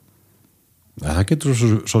 Það getur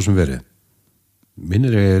svo sem verið.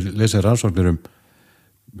 Minnir ég lesa rannsóknir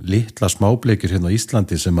litla smábleikjur hérna á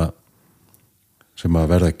Íslandi sem að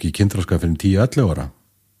verða ekki kynþroska fyrir 10-11 ára.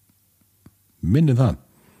 Minnir það.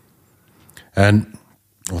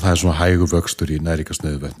 Og það er svona hægur vöxtur í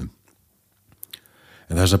næringarsnauðvötnum.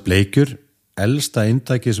 En þessar bleikjur, elsta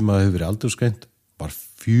eintæki sem að hefur verið aldursgreint, var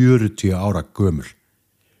 40 ára gömul.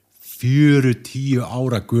 40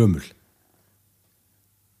 ára gömul.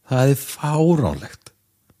 Það er fáránlegt.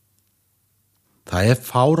 Það er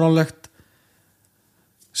fáránlegt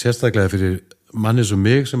sérstaklega fyrir manni sem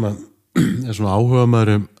mig sem er svona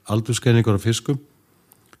áhugamaður aldursgreiningar á fiskum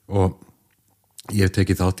og ég hef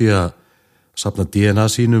tekið þátt í að safna DNA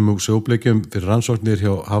sínum og sjóbleikjum fyrir rannsóknir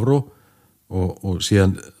hjá Hafró og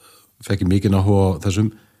síðan fekk ég mikinn áhuga á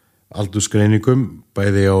þessum aldursgreiningum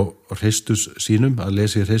bæði á hreistus sínum, að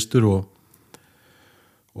lesa í hreistur og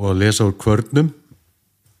að lesa úr kvörnum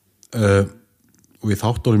og í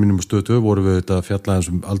þáttunum mínum stöð 2 vorum við þetta fjallaðans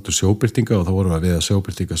aldur sjóbirtinga og þá vorum við að veiða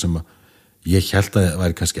sjóbirtinga sem að ég held að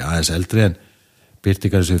væri kannski aðeins eldri en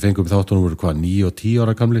birtingar sem við fengum í þáttunum voru 9 og 10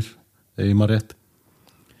 ára gamlir, ef ég maður rétt.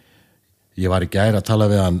 Ég var í gær að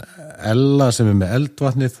tala við hann Ella sem er með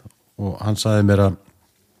eldvatnið og hann sagði mér að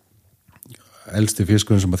elsti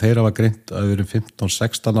fiskurinn sem að þeirra var greint að við erum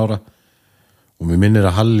 15-16 ára og mér minnir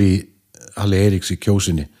að Halli Eiríks í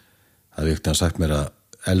Kjósinni það vikti hann sagt mér að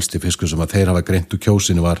elsti fiskur sem að þeir hafa greint úr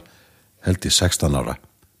Kjósinni var held í 16 ára.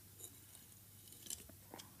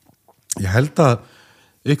 Ég held að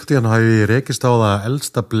einhvern tíðan hafi ég rekist á það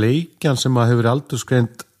elsta bleikjan sem að hefur verið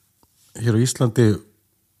aldursgreint hér á Íslandi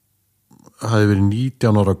hafi verið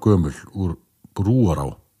 19 ára gömul úr Brúará.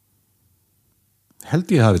 held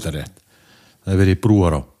ég hafi þetta rétt. Það hefur verið í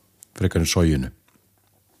brúar á, frekar en soginu.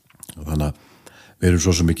 Og þannig að við erum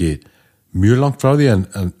svo sem ekki mjög langt frá því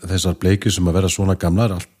en þessar bleikjur sem að vera svona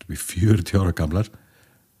gamlar, allt við 40 ára gamlar,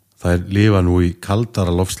 þær lifa nú í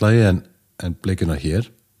kaldara loftslagi en bleikjuna hér.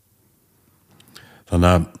 Þannig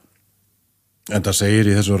að, en það segir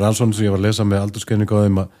í þessum rannsóknum sem ég var að lesa með aldursgreiningu á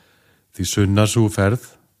þeim að því sunnar sú ferð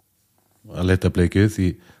að leita bleikju, því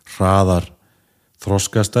hraðar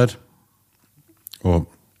þroskast þær og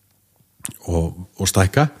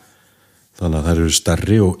stækka, þannig að þær eru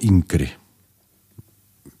stærri og yngri.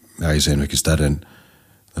 Já, ég segi nú ekki stærri en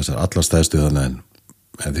þessar allar stæðstu þannig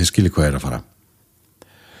en þið skiljið hvað að fara.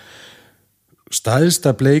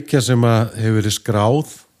 Stæðsta bleikja sem að hefur verið skráð,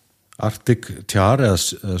 Arctic Char eða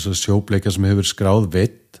sjóbleikja sem hefur verið skráð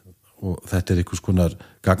veitt, og þetta einhvers konar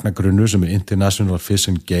gagnagrunnur sem International Fish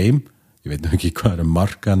and Game, ég veit nú ekki hvað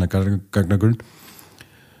marka hana gagnagrunn,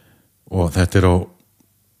 og þetta á,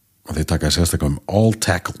 og þeir taka sérstaklega all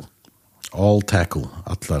tackle,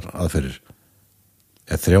 allar aðferðir,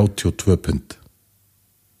 32 pund.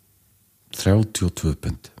 32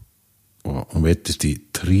 pund. Og hún veittist í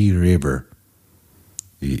Tree River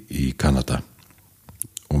í Kanada.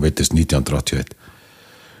 Hún veittist 1981.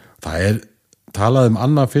 Það talað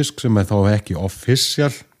annan fisk sem þá ekki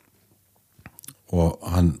official, og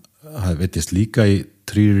hann veittist líka í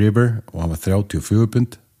Tree River og hann var 34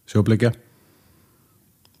 pund sjóbleikja.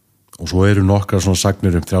 Og svo eru nokkrar svona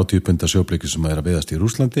sagnir 30 punda sjóbleikju sem að veiðast í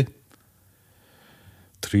Rússlandi.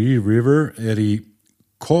 Tree River í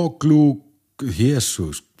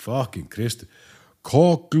Jesus fucking Kristi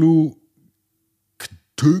Kogluktugaluk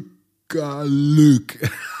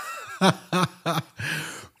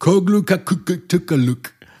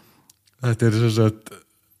Kogluktugaluk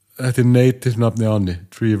þetta native nafni á henni,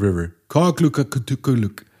 Tree River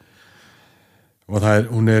Kogluktugaluk, og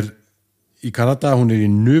hún í Kanada, hún í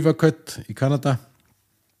Nuvakött í Kanada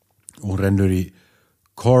og hún rennur í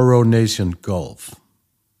Coronation Gulf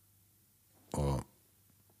og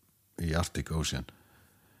í Arctic Ocean.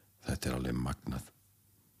 Þetta alveg magnað.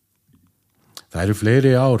 Það eru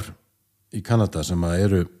fleiri ár í Kanada sem að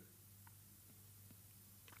eru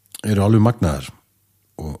alveg magnaðar,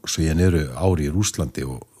 og síðan eru ár í Rússlandi,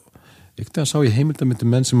 og ekkert sá ég heimildamyndir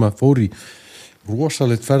menn sem að fór í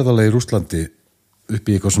rosalegt ferðalega í Rússlandi upp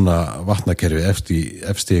í eitthvað svona vatnakerfi efst í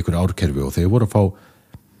eitthvað árkerfi, og þeir voru að fá,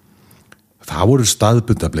 það voru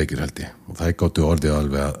staðbundableikir held ég, og það gátu orðið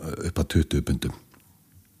alveg upp að 20 pundum.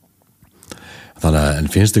 Þannig að, en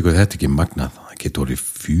finnst ykkur þetta ekki magnað? Það getur orðið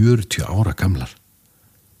 40 ára gamlar.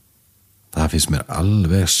 Það finnst mér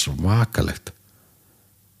alveg svakalegt.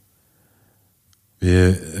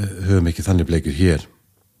 Við höfum ekki þannig bleikjur hér.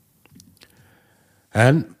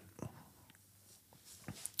 En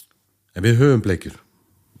við höfum bleikjur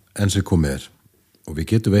enn sem komið og við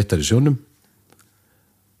getum veittar í sjónum.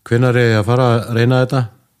 Hvenær ég að fara að reyna þetta?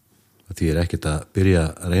 Það er ekkert að byrja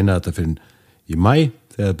að reyna þetta fyrir í maí,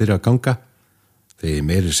 þegar það byrja að ganga. Þegar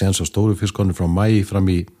meiri sens á stóru fiskonum frá maí fram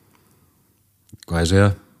í,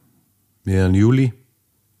 miðjan júlí,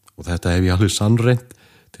 og þetta hef ég alveg sannreynt,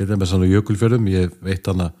 til dæmis á Jökulfjörðum, ég veit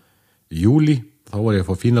hana í júlí, þá var ég að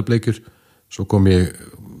fá fína bleikjur, svo kom ég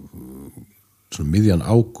svona miðjan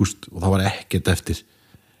ágúst og það var ekkert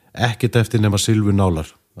eftir nema silfurnálar,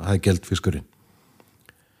 það hefði gelt fiskurinn.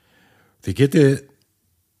 Þið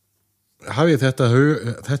hafið þetta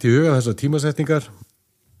í huga, þessar tímasetningar.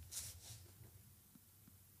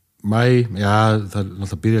 Maí, já, það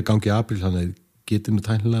náttúrulega byrja að gangi í apríl, þannig að getið nú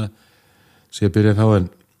tæknilega sé að byrja þá, en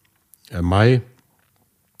maí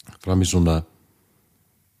fram í svona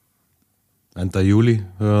enda júlí,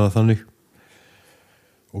 höfum það þannig.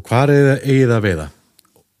 Og hvar eigið að veiða?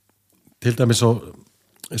 Til dæmis á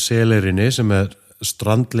Seleyrinni, sem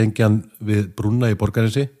strandlengjan við brúna í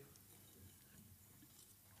Borgarnesi.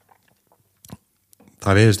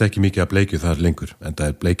 Það veiðist ekki mikið að bleikju þar lengur, en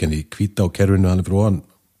það bleikjan í Hvítá kerfinu, hann fyrir ofan,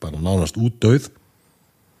 bara nánast útdauð,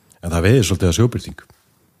 en það veiðist svolítið að sjóbirting.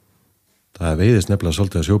 Það veiðist nefnilega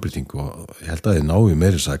svolítið að sjóbirting, og ég held að þið náu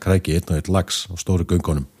meira að kræki 1 og 1 lax á stóru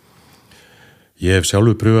göngunum. Ég hef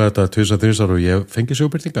sjálfur pröfað þetta 2-3 og ég fengi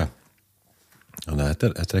sjóbirtinga. Þannig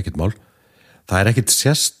að þetta ekkert mál. Það ekkert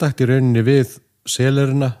sérstakt í rauninni við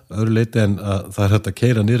Seleyrina, öðru leiti en að það hægt að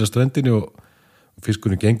keyra niður að ströndinni og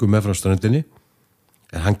fiskurinn gengur með frá ströndinni,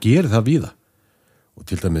 en hann gerir það víða. Og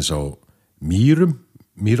til dæmis á mýrónum,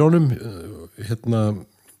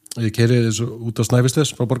 ég keyri út á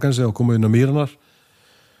Snæfisnes frá Borgarnesi og koma inn á mýranar.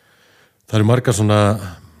 Það eru margar svona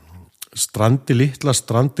litla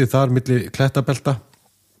strandi þar milli klettabelta,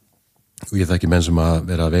 og ég þekki menn sem að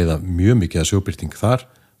vera að veiða mjög mikið að sjóbirting þar,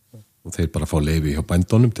 og þeir bara fá leyfi hjá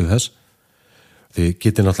bændunum til þess. Þið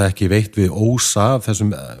getið náttúrulega ekki veitt við ósa af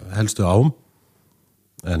þessum helstu ám,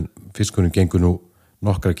 en fiskurinn gengur nú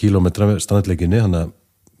nokkra kílómetra með strandlegginni, þannig að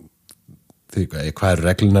hvað eru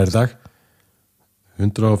reglunar í dag?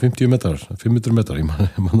 150 metrar, 500 metrar, ég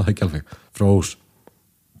man það ekki alveg, frá ós.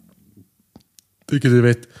 Þið getið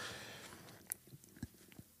veitt,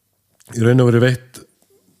 í raun og veru veitt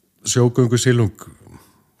sjógöngusilung,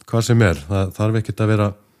 hvað sem það þarf ekkert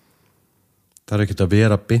að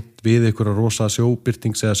vera beint við einhverja rosa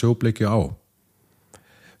sjóbirtings eða sjóbleikju á.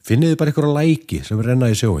 Finnið bara einhverja læki sem renna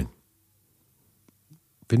í sjóin.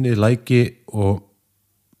 Finnið læki og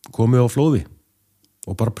komið á flóði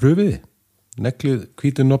og bara pröfiði. Neglið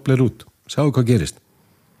hvítu noflir út. Sjáu hvað gerist.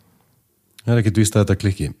 Það ekkert víst að þetta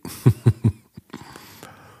klikki.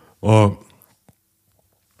 Og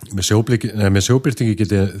með sjóbirtingi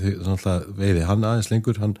getið veiði hann aðeins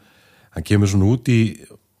lengur. Hann kemur svona út í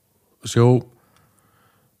sjó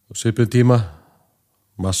svipum tíma,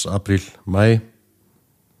 mars, apríl, maí.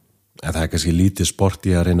 En það kannski lítið sport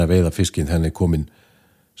í að reyna að veiða fiskinn þegar hann komin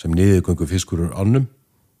sem niðurgöngu fiskur úr ánum.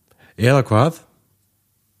 Eða hvað?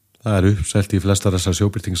 Það uppselt í flestar þessar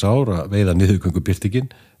sjóbirtingsár að veiða niðurgöngu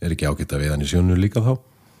birtingin. Ekki ágætt að veiða hann í sjónu líka þá.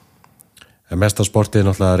 En mesta sportið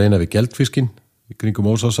náttúrulega að reyna við geldfiskinn í kringum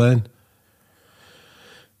ósásæðin.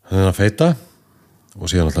 Þannig að feita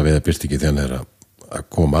og síðan náttúrulega veiða birtingin þegar hann að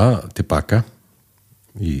koma tilbaka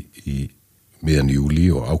í miðjan júlí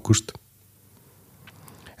og ágúst.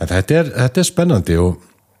 En þetta er spennandi og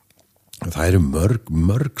það eru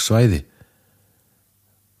mörg svæði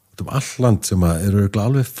all land sem eru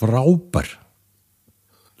alveg frábær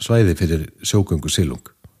svæði fyrir sjógöngusilung.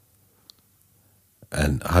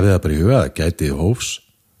 En hafið það bara í huga að gætið hófs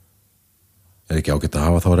ekki ágætt að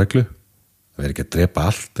hafa þá reglu. Það ekki að drepa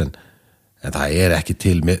allt en það ekki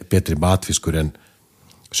til betri matfiskur en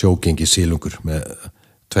sjógengisilungur með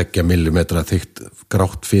 2 millimetra þykkt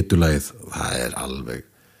grátt fitulagið. Það alveg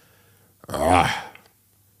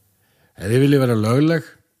ef þið viljið vera lögleg,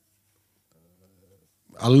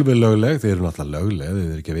 alveg lögleg, þið eru náttúrulega lögleg, þið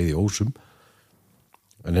eru ekki að veiða í ósum,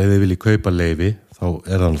 en ef þið viljið kaupa leyfi, þá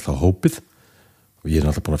það náttúrulega hópið, og ég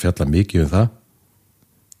náttúrulega búin að fjalla mikið það,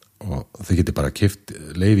 og þið getið bara keypt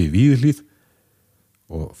leyfi í Víðihlíð,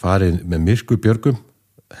 og farið með myrkubjörgum,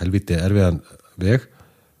 helviti erfiðan veg,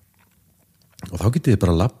 og þá getið þið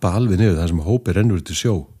bara labba alveg niður þar sem hópið rennur til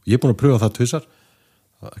sjó. Ég er búin að pröfa það tvisar,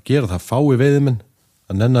 að gera það fái veiðimenn,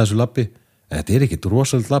 að nenna þessu labbi, en þetta ekki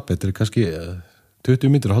rosalega labbi, þetta kannski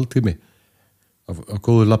 20 mínútur og hálftími af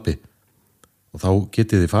góðu labbi og þá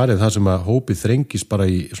getið þið farið það sem að hópið þrengist bara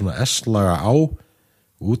í svona S-laga á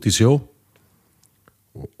út í sjó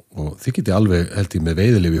og þið getið alveg held ég með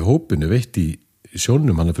veiðileif í hópinu veitt í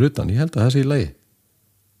sjónum hann fyrir utan, ég held að það sé í lagi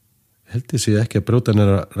held ég sé ekki að brjóta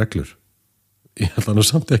nýra reglur ég held að nú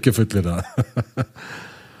samt ekki að fullir það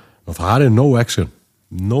og það no action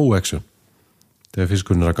þegar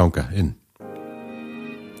fiskurinn að ganga inn.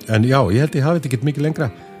 En já, ég held ég hafi þetta ekki mikið lengra.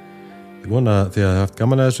 Ég vona að þið haft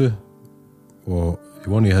gaman að þessu og ég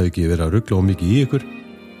vona ég hef ekki verið að rugla of mikið í ykkur.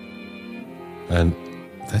 En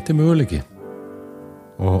þetta möguleiki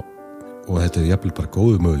og þetta jafnvel bara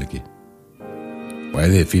góðu möguleiki. Og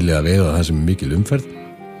ef þið fílið að veiða það sem mikil umferð,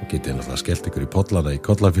 þá getið náttúrulega skellt ykkur í pollana í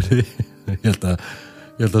Kollafirði. ég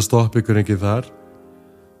held að stoppa ykkur enginn þar.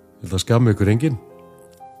 Ég held að skamma ykkur enginn.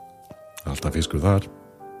 Alltaf fiskur þar.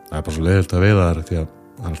 Það bara svo leiðilt að veiða þar því að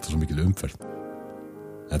það alltaf svo mikil umferð.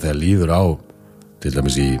 En þegar líður á til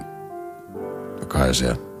dæmis í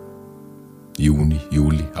júni,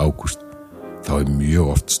 júli, ágúst þá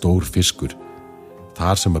mjög oft stór fiskur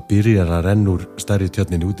þar sem að byrjar að renna úr stærri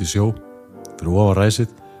tjörninni út í sjó fyrir ofan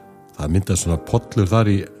ræsið. Það myndast svona pollur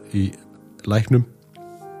þar í læknum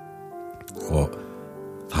og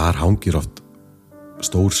þar hangir oft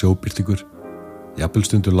stór sjóbirtingur jafnvel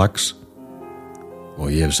stundur lax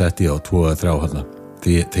og ég hef sett í á 2 eða 3 hérna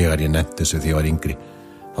þegar ég nefndi þessu þegar ég var yngri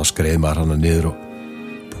þá skreið maður hana niður og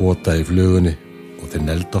potaði í flugunni og þeir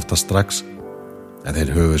neldu ofta strax en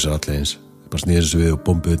þeir höfuðu sér allir eins þeir bara snýðu þessu við og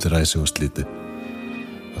bombuðu til ræsi og slitu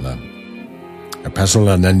þannig að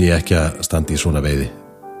persónulega nenni ég ekki að standa í svona veiði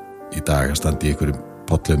í dag að standa í einhverjum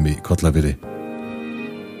pollum í Kollafirði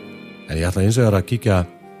en ég ætla eins og að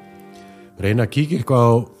reyna að kíkja eitthvað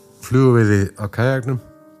á fluguveiði á kajaknum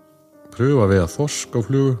pröfa að veiða þorsk á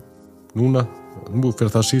flugu nú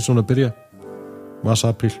fyrir það síðan að byrja mars,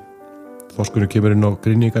 apríl þorskurinn kemur inn á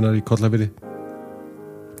grynningana í Kollafirði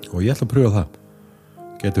og ég ætla að pröfa það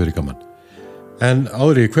getur verið gaman en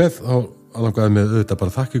áður í kveð þá langaði með auðvitað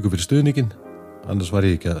bara þakka ykkur fyrir stuðningin annars var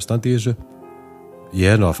ég ekki að standa í þessu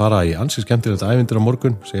ég nú að fara í ansi skemmtilegt ævintýri á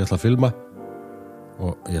morgun sem ég ætla að filma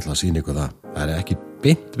og ég ætla að sýna ykkur það ekki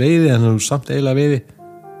beint veiði en það er samt eiginlega veiði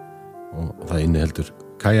og það inniheldur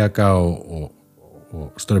kajaka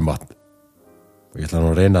og straumvatn og ég ætla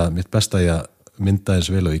nú að reyna mitt besta í að mynda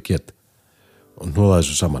eins vel og ég get og hnoða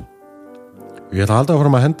þessu saman og ég ætla að halda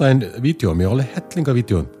áfram að henda inn vídeóum, ég alveg hellinga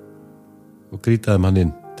vídeóum og grýtaði mann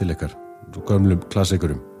inn til ykkar og gömlum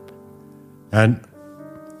klassikurum en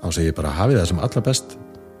þá segi ég bara hafið það sem allra best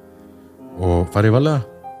og farið varlega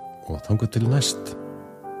og þangað til næst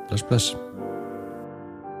bless bless